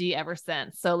IUD ever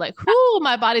since. So like, whoo,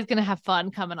 my body's gonna have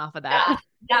fun coming off of that.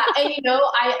 Yeah. Yeah. And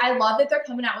I love that they're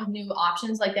coming out with new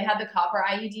options. Like they have the copper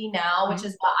IUD now, which Mhm.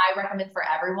 is what I recommend for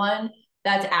everyone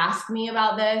that's asked me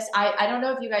about this. I don't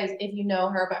know if you guys, if you know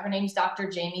her, but her name's Dr.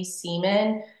 Jamie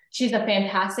Seaman. She's a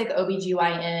fantastic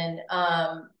OBGYN.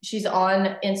 She's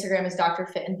on Instagram as Dr.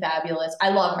 Fit and Fabulous. I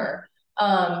love her.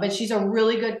 But she's a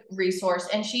really good resource,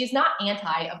 and she's not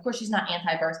of course, she's not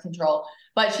anti-birth control,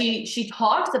 but she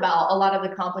talks about a lot of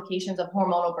the complications of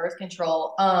hormonal birth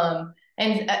control.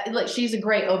 And like she's a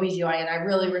great OBGYN. I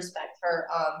really respect her.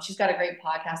 She's got a great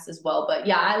podcast as well. But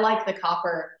yeah, I like the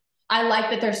copper. I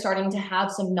like that they're starting to have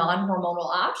some non-hormonal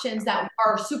options that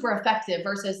are super effective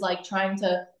versus like trying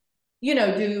to,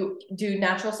 do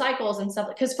natural cycles and stuff.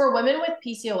 Because for women with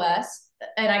PCOS,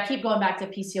 and I keep going back to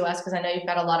PCOS because I know you've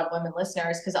got a lot of women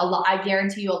listeners, because I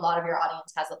guarantee you a lot of your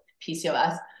audience has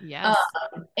PCOS. Yes.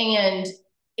 And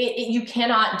you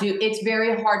cannot do, it's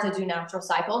very hard to do natural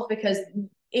cycles because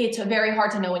it's very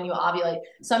hard to know when you ovulate.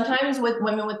 Sometimes with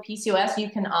women with PCOS, you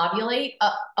can ovulate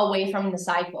away from the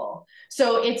cycle.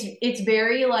 So it's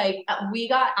very like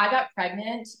I got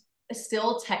pregnant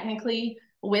still technically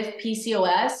with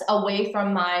PCOS away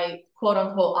from my quote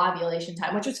unquote ovulation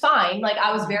time, which was fine. Like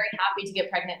I was very happy to get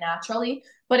pregnant naturally,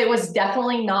 but it was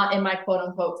definitely not in my quote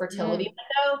unquote fertility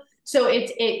window. So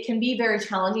it can be very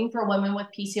challenging for women with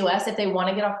PCOS if they want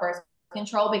to get off birth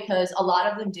control, because a lot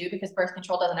of them do, because birth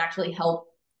control doesn't actually help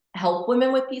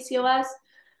women with PCOS.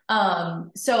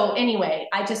 So anyway,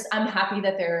 I'm happy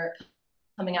that they're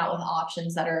coming out with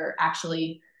options that are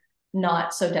actually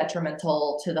not so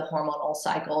detrimental to the hormonal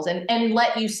cycles, and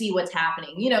let you see what's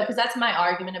happening, because that's my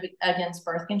argument against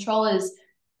birth control is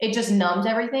it just numbs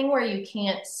everything where you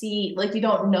can't see, like you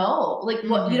don't know, like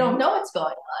what you don't know what's going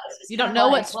on. It's just You kind don't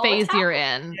of know like, what well, what's phase you're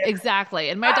happening in. here? Exactly.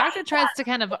 And my doctor tries to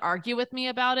kind of argue with me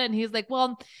about it. And he's like,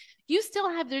 well, you still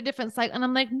have their different cycle. And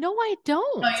I'm like, no, I No,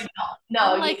 don't. you don't.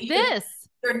 I'm No, like this,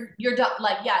 you're done.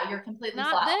 Like, yeah, you're completely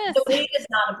not flat. this. The bleed is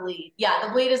not a bleed. Yeah,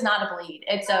 the bleed is not a bleed.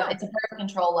 It's a birth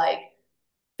control, like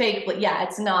fake bleed. Yeah,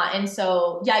 it's not. And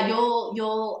so yeah,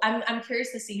 I'm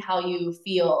curious to see how you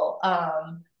feel.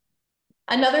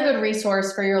 Another good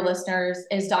resource for your listeners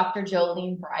is Dr.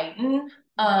 Jolene Brighton.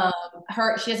 Um,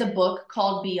 she has a book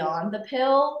called Beyond the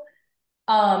Pill.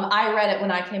 I read it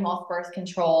when I came off birth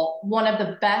control. One of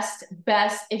the best,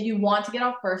 if you want to get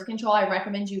off birth control, I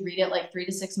recommend you read it like 3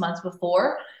 to 6 months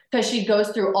before, because she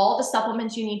goes through all the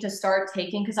supplements you need to start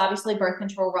taking. Because obviously birth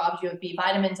control robs you of B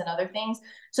vitamins and other things.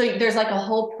 So there's like a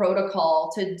whole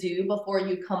protocol to do before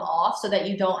you come off, so that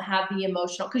you don't have the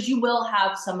emotional, because you will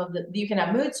have you can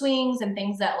have mood swings and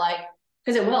things that like,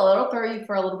 because it'll throw you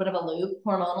for a little bit of a loop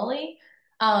hormonally.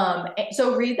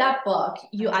 So read that book.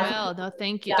 I think, No,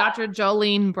 thank you. yeah. Dr.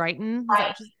 Jolene Brighton. Is that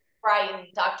what she's Brighton,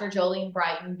 Dr. Jolene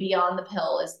Brighton, Beyond the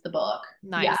Pill is the book. Yeah,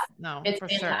 nice? No, it's for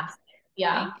sure. fantastic.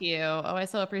 Yeah, Thank you. Oh, I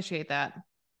so appreciate that.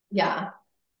 yeah, I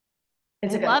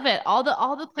it's a good one. love it. All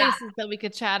the Yeah, places that we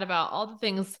could chat about, all the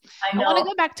things. I I want to know.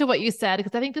 go back to what you said,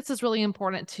 because I think this is really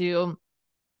important to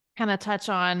kind of touch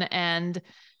on and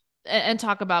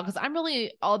talk about, because I'm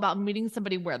really all about meeting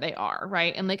somebody where they are,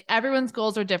 right? And like everyone's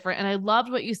goals are different. And I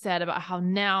loved what you said about how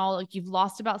now like you've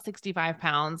lost about 65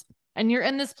 pounds and you're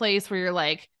in this place where you're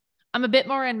like, I'm a bit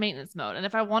more in maintenance mode. And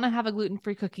if I want to have a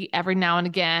gluten-free cookie every now and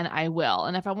again, I will.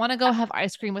 And if I want to go have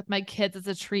ice cream with my kids as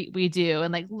a treat, we do.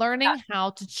 And like learning how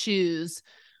to choose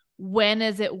when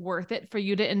is it worth it for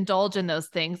you to indulge in those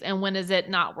things and when is it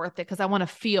not worth it because I want to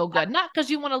feel good, not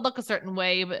because you want to look a certain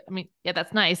way, but I mean, yeah,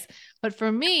 that's nice, but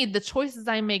for me the choices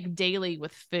I make daily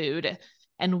with food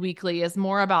and weekly is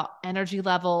more about energy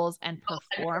levels and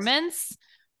performance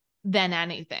than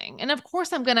anything. And of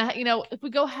course I'm gonna, if we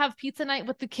go have pizza night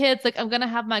with the kids, like I'm gonna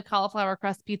have my cauliflower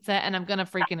crust pizza and I'm gonna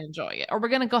freaking enjoy it, or we're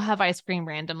gonna go have ice cream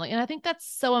randomly. And I think that's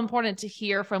so important to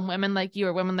hear from women like you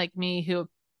or women like me who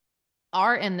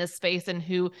are in this space and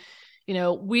who,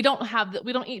 we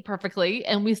don't eat perfectly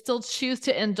and we still choose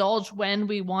to indulge when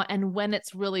we want and when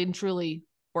it's really and truly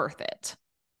worth it.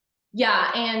 Yeah,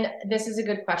 and this is a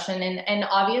good question, and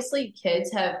obviously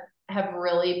kids have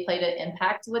really played an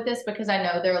impact with this, because I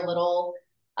know their little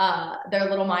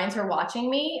minds are watching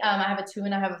me. I have a 2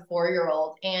 and I have a 4-year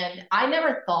old, and I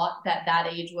never thought that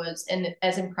age was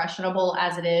as impressionable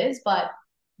as it is, but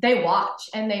they watch,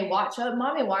 oh,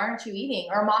 mommy, why aren't you eating?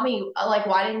 Or mommy, like,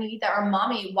 why didn't you eat that? Or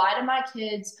mommy, why do my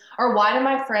kids, or why do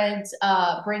my friends,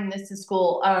 bring this to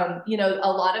school? A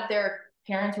lot of their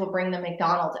parents would bring them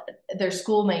McDonald's, their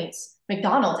schoolmates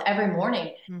McDonald's every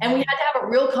morning. And we Mm-hmm. had to have a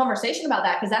real conversation about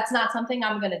that because that's not something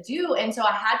I'm going to do. And so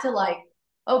I had to like,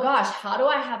 oh gosh, how do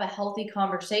I have a healthy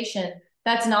conversation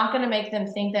that's not going to make them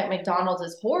think that McDonald's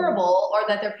is horrible or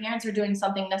that their parents are doing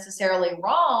something necessarily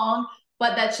wrong,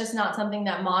 but that's just not something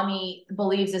that mommy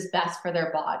believes is best for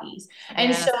their bodies. And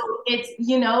Yes. so it's,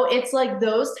 it's like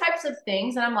those types of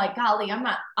things. And I'm like, golly, I'm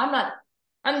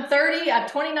 30, I'm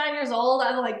 29 years old.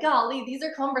 I'm like, golly, these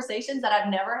are conversations that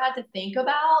I've never had to think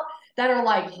about that are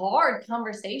like hard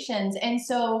conversations. And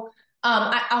so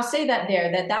I'll say that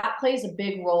that plays a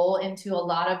big role into a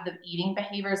lot of the eating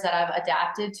behaviors that I've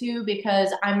adapted to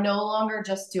because I'm no longer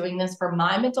just doing this for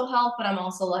my mental health, but I'm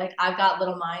also like, I've got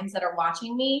little minds that are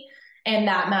watching me. And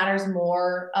that matters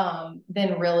more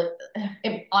than really,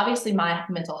 obviously my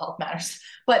mental health matters,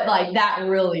 but like that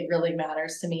really, really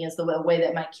matters to me is the way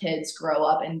that my kids grow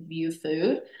up and view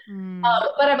food.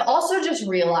 But I've also just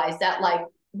realized that like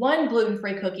one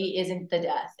gluten-free cookie isn't the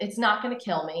death. It's not going to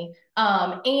kill me.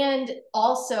 And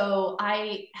also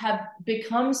I have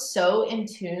become so in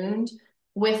tuned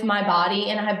with my body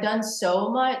and I have done so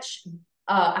much.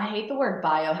 I hate the word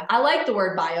I like the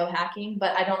word biohacking,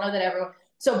 but I don't know that everyone.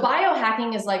 So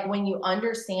biohacking is like when you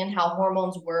understand how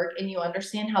hormones work and you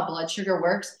understand how blood sugar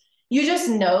works, you just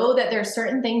know that there's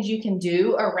certain things you can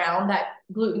do around that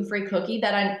gluten-free cookie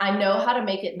that I know how to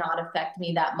make it not affect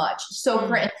me that much. So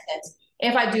for instance,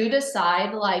 if I do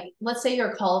decide, like, let's say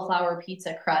your cauliflower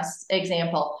pizza crust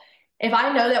example, if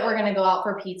I know that we're going to go out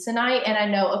for pizza night and I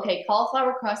know, okay,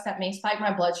 cauliflower crust, that may spike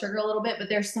my blood sugar a little bit, but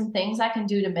there's some things I can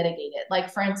do to mitigate it.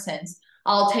 Like for instance,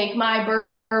 I'll take my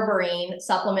berberine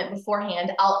supplement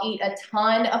beforehand. I'll eat a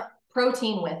ton of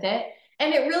protein with it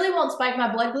and it really won't spike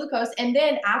my blood glucose. And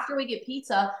then after we get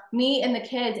pizza, me and the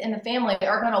kids and the family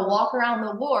are going to walk around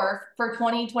the wharf for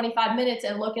 20, 25 minutes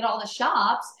and look at all the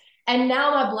shops. And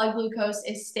now my blood glucose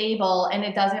is stable and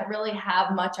it doesn't really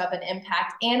have much of an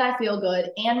impact. And I feel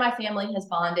good and my family has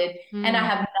bonded and I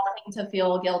have nothing to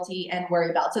feel guilty and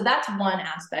worry about. So that's one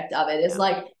aspect of it is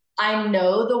like, I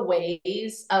know the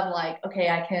ways of like, okay,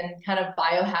 I can kind of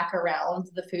biohack around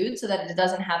the food so that it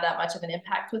doesn't have that much of an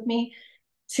impact with me.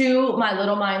 Two, my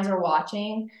little minds are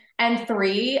watching. And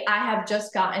three, I have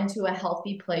just gotten to a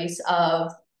healthy place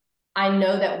of, I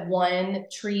know that one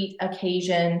treat,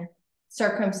 occasion,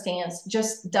 circumstance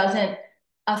just doesn't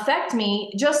affect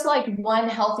me, just like one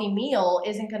healthy meal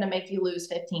isn't going to make you lose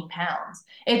 15 pounds.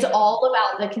 It's all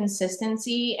about the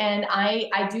consistency. And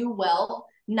I do well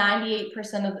 98%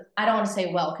 of, I don't want to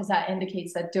say well, because that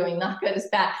indicates that doing not good is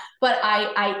bad, but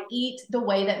I eat the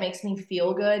way that makes me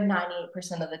feel good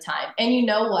 98% of the time. And you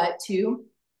know what, too?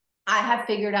 I have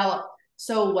figured out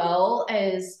so well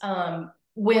as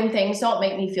when things don't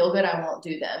make me feel good, I won't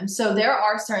do them. So there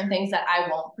are certain things that I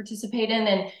won't participate in.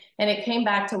 And it came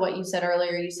back to what you said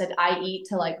earlier. You said I eat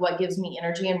to like what gives me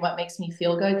energy and what makes me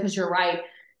feel good. Because you're right.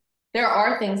 There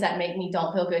are things that make me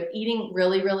don't feel good. Eating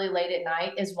really, really late at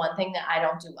night is one thing that I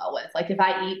don't do well with. Like if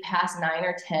I eat past 9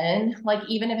 or 10, like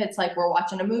even if it's like we're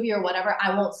watching a movie or whatever,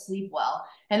 I won't sleep well.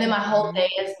 And then my whole day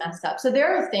is messed up. So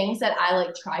there are things that I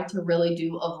like try to really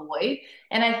do avoid.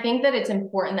 And I think that it's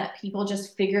important that people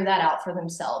just figure that out for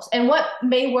themselves. And what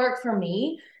may work for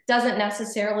me doesn't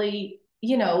necessarily,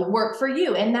 work for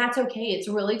you. And that's okay. It's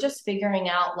really just figuring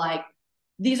out like,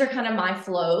 these are kind of my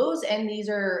flows and these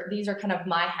are kind of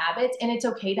my habits and it's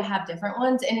okay to have different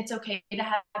ones and it's okay to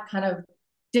have kind of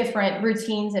different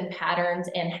routines and patterns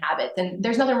and habits and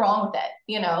there's nothing wrong with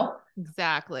it.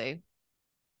 Exactly.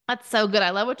 That's so good.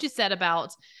 I love what you said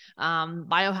about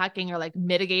biohacking or like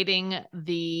mitigating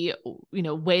the,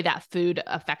 way that food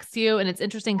affects you. And it's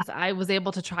interesting because I was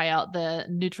able to try out the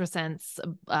Nutrisense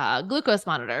glucose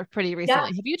monitor pretty recently.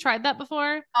 Yeah. Have you tried that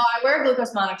before? Oh, I wear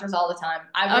glucose monitors all the time.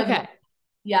 Okay.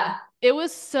 Yeah. It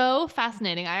was so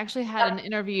fascinating. I actually had an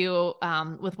interview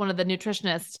with one of the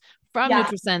nutritionists from Yeah.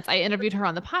 Nutrisense. I interviewed her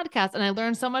on the podcast and I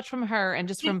learned so much from her and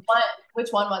just from, Which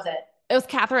one was it? it was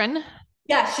Catherine.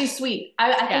 Yeah, she's sweet.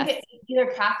 I think Yes. it's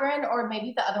either Catherine or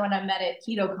maybe the other one I met at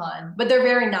KetoCon, but they're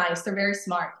very nice. They're very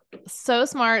smart. So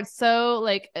smart. So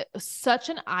like such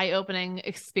an eye-opening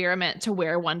experiment to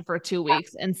wear one for 2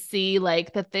 weeks and see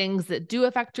like the things that do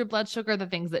affect your blood sugar, the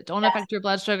things that don't affect your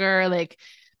blood sugar, like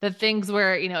the things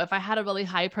where, if I had a really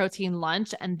high protein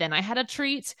lunch and then I had a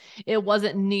treat, it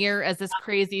wasn't near as this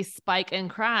crazy spike and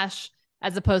crash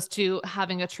as opposed to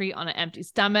having a treat on an empty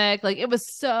stomach. Like it was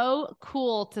so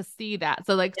cool to see that.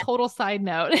 So like total side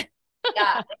note.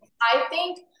 Yeah.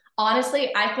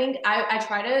 Honestly, I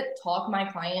try to talk my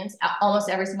clients, almost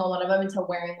every single one of them, into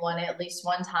wearing one at least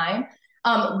one time.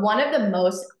 One of the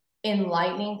most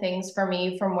enlightening things for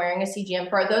me from wearing a CGM.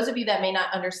 For those of you that may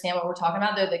not understand what we're talking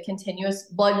about, they're the continuous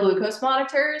blood glucose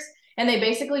monitors. And they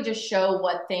basically just show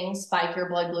what things spike your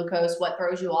blood glucose, what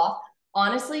throws you off.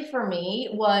 Honestly, for me,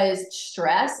 was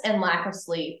stress and lack of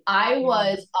sleep. I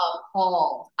was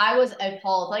appalled. I was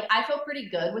appalled. Like, I feel pretty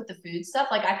good with the food stuff.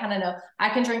 Like, I kind of know I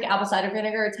can drink apple cider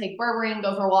vinegar, take berberine,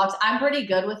 go for walks. I'm pretty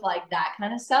good with like that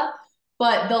kind of stuff.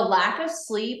 But the lack of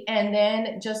sleep and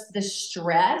then just the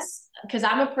stress, because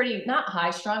I'm a pretty not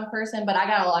high strung person, but I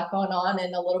got a lot going on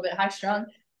and a little bit high strung.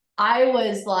 I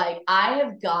was like, I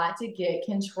have got to get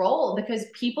control, because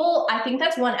people, I think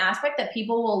that's one aspect that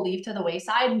people will leave to the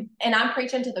wayside. And I'm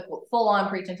preaching to the full on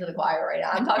preaching to the choir right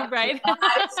now. I'm talking Right. to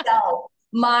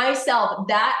myself,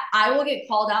 that I will get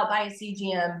called out by a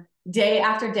CGM day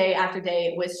after day after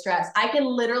day with stress. I can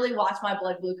literally watch my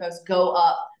blood glucose go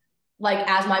up, like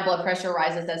as my blood pressure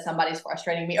rises, as somebody's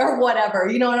frustrating me or whatever,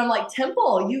 you know, and I'm like,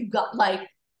 Temple, you got like,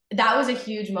 that was a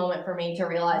huge moment for me to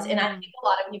realize. And I think a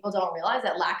lot of people don't realize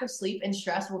that lack of sleep and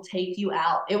stress will take you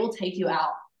out. It will take you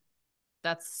out.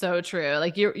 That's so true.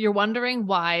 Like you're wondering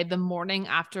why the morning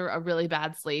after a really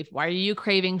bad sleep, why are you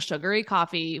craving sugary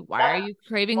coffee? Why are you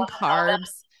craving carbs?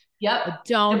 Yep. A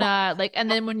donut, like,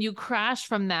 and then when you crash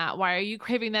from that, why are you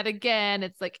craving that again?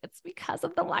 It's like, it's because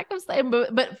of the lack of sleep.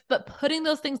 But putting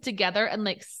those things together and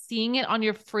like seeing it on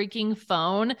your freaking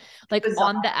phone, like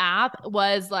on the app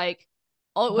was like,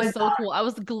 oh, it was so cool. I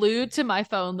was glued to my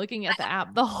phone looking at the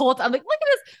app the whole time. I'm like, look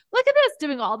at this,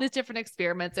 doing all these different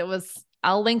experiments.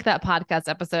 I'll link that podcast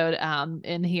episode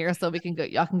in here so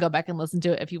y'all can go back and listen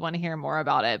to it if you want to hear more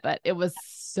about it. But it was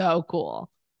so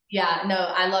cool. Yeah, no,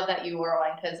 I love that you were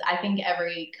one, because I think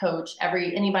every coach,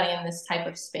 anybody in this type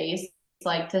of space,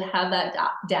 like to have that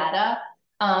data.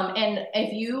 And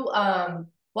if you, well,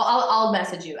 I'll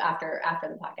message you after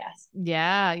the podcast.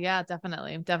 Yeah,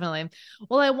 definitely.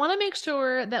 Well, I want to make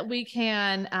sure that we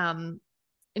can,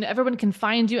 everyone can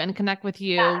find you and connect with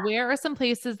you. Yeah. Where are some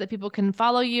places that people can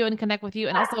follow you and connect with you?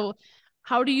 And also,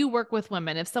 how do you work with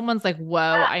women? If someone's like, whoa,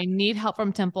 I need help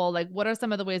from Temple, like what are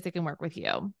some of the ways they can work with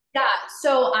you? Yeah,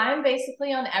 so I'm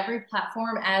basically on every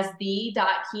platform as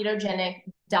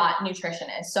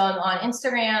the.ketogenic.nutritionist. So I'm on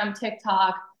Instagram,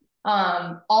 TikTok,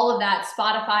 all of that,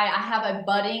 Spotify. I have a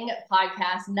budding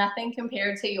podcast, nothing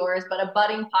compared to yours, but a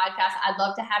budding podcast. I'd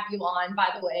love to have you on, by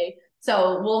the way.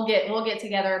 So we'll get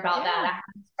together about that. I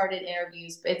haven't started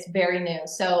interviews, but it's very new.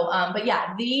 So, but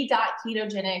yeah,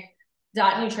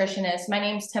 the.ketogenic.nutritionist. My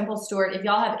name's Temple Stewart. If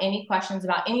y'all have any questions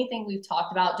about anything we've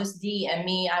talked about, just DM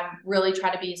me. I'm really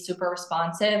try to be super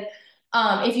responsive.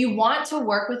 If you want to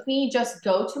work with me, just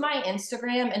go to my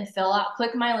Instagram and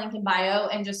click my link in bio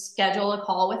and just schedule a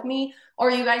call with me.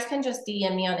 Or you guys can just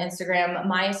DM me on Instagram.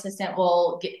 My assistant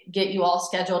will get you all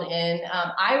scheduled in.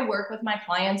 I work with my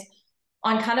clients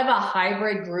on kind of a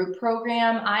hybrid group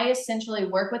program. I essentially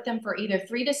work with them for either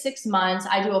 3 to 6 months.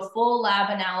 I do a full lab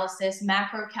analysis,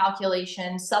 macro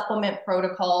calculation, supplement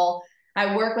protocol.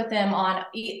 I work with them on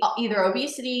either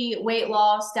obesity, weight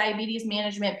loss, diabetes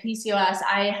management, PCOS.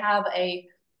 I have a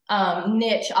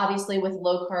niche, obviously, with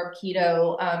low carb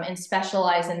keto and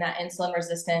specialize in that insulin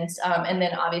resistance. And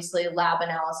then obviously lab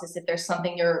analysis if there's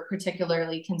something you're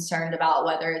particularly concerned about,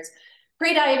 whether it's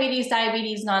pre-diabetes,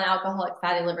 diabetes, non-alcoholic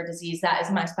fatty liver disease. That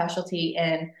is my specialty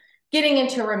in getting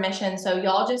into remission. So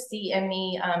y'all just DM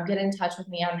me, get in touch with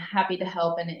me. I'm happy to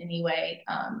help in any way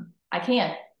I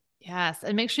can. Yes.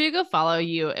 And make sure you go follow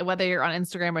you, whether you're on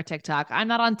Instagram or TikTok. I'm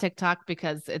not on TikTok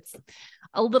because it's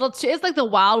it's like the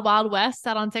wild, wild west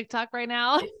out on TikTok right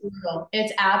now.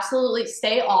 It's absolutely,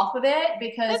 stay off of it,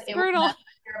 because it's brutal. Will mess with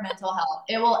your mental health.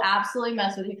 It will absolutely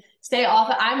mess with you. Stay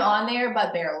off. I'm on there,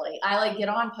 but barely. I like get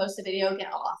on, post a video,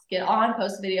 get off. Get on,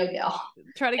 post a video, get off.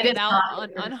 Try to get out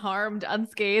unharmed,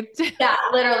 unscathed. Yeah,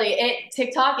 literally.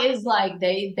 TikTok is like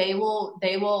they will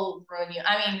ruin you.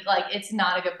 I mean, like it's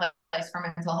not a good place for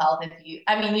mental health.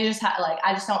 You just have like,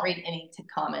 I just don't read any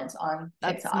comments on TikTok.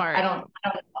 That's smart.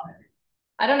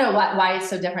 I don't know why it's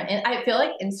so different. And I feel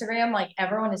like Instagram, like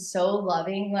everyone is so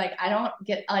loving. Like I don't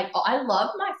get like, I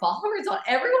love my followers on,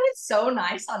 everyone is so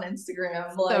nice on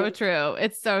Instagram. Like, so true.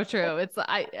 It's so true. It's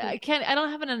I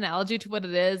don't have an analogy to what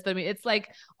it is, but I mean, it's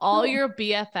like all your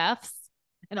BFFs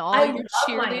and all your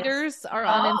cheerleaders are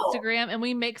on Instagram, and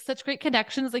we make such great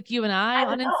connections, like you and I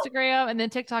on Instagram. And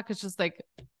then TikTok is just like,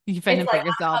 you fend for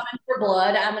yourself. I'm coming for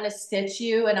blood. I'm going to stitch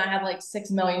you. And I have like 6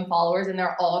 million followers and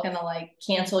they're all going to like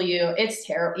cancel you. It's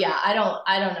terrible. Yeah. I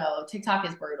don't know. TikTok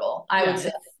is brutal. I would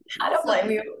say, I don't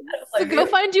blame you. So go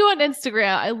find you on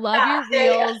Instagram. I love your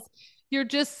reels. You're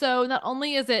just so, not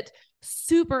only is it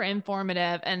super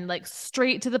informative and like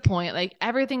straight to the point, like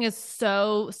everything is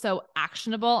so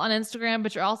actionable on Instagram,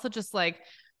 but you're also just like,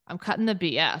 I'm cutting the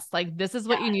BS. Like, this is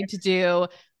what you need to do.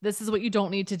 This is what you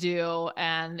don't need to do.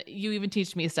 And you even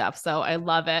teach me stuff. So I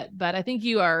love it. But I think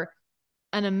you are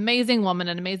an amazing woman,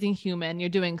 an amazing human. You're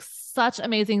doing such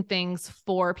amazing things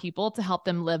for people to help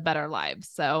them live better lives.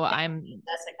 So I'm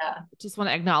Jessica. just want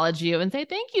to acknowledge you and say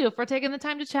thank you for taking the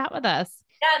time to chat with us.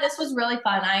 Yeah, this was really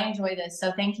fun. I enjoy this.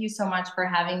 So thank you so much for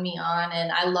having me on.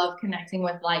 And I love connecting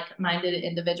with like-minded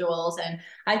individuals. And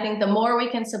I think the more we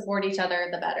can support each other,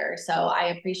 the better. So I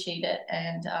appreciate it.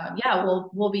 And yeah,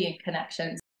 we'll be in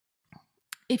connections.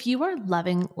 If you are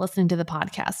loving listening to the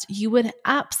podcast, you would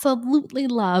absolutely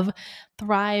love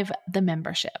Thrive the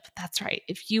membership. That's right.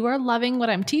 If you are loving what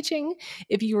I'm teaching,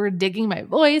 if you are digging my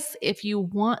voice, if you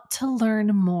want to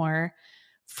learn more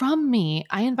from me,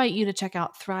 I invite you to check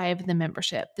out Thrive the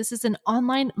membership. This is an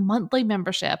online monthly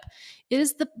membership. It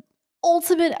is the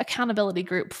ultimate accountability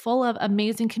group full of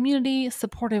amazing community,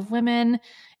 supportive women,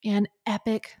 and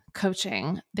epic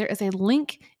coaching. There is a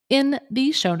link in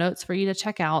the show notes for you to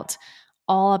check out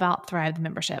all about Thrive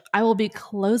membership. I will be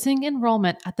closing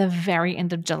enrollment at the very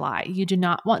end of July. You do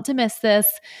not want to miss this.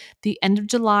 The end of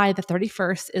July, the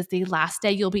 31st, is the last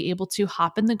day you'll be able to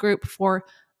hop in the group for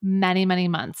many, many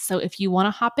months. So if you want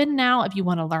to hop in now, if you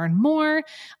want to learn more,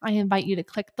 I invite you to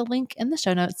click the link in the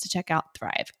show notes to check out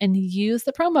Thrive and use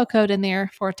the promo code in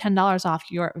there for $10 off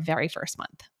your very first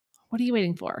month. What are you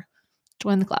waiting for?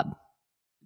 Join the club.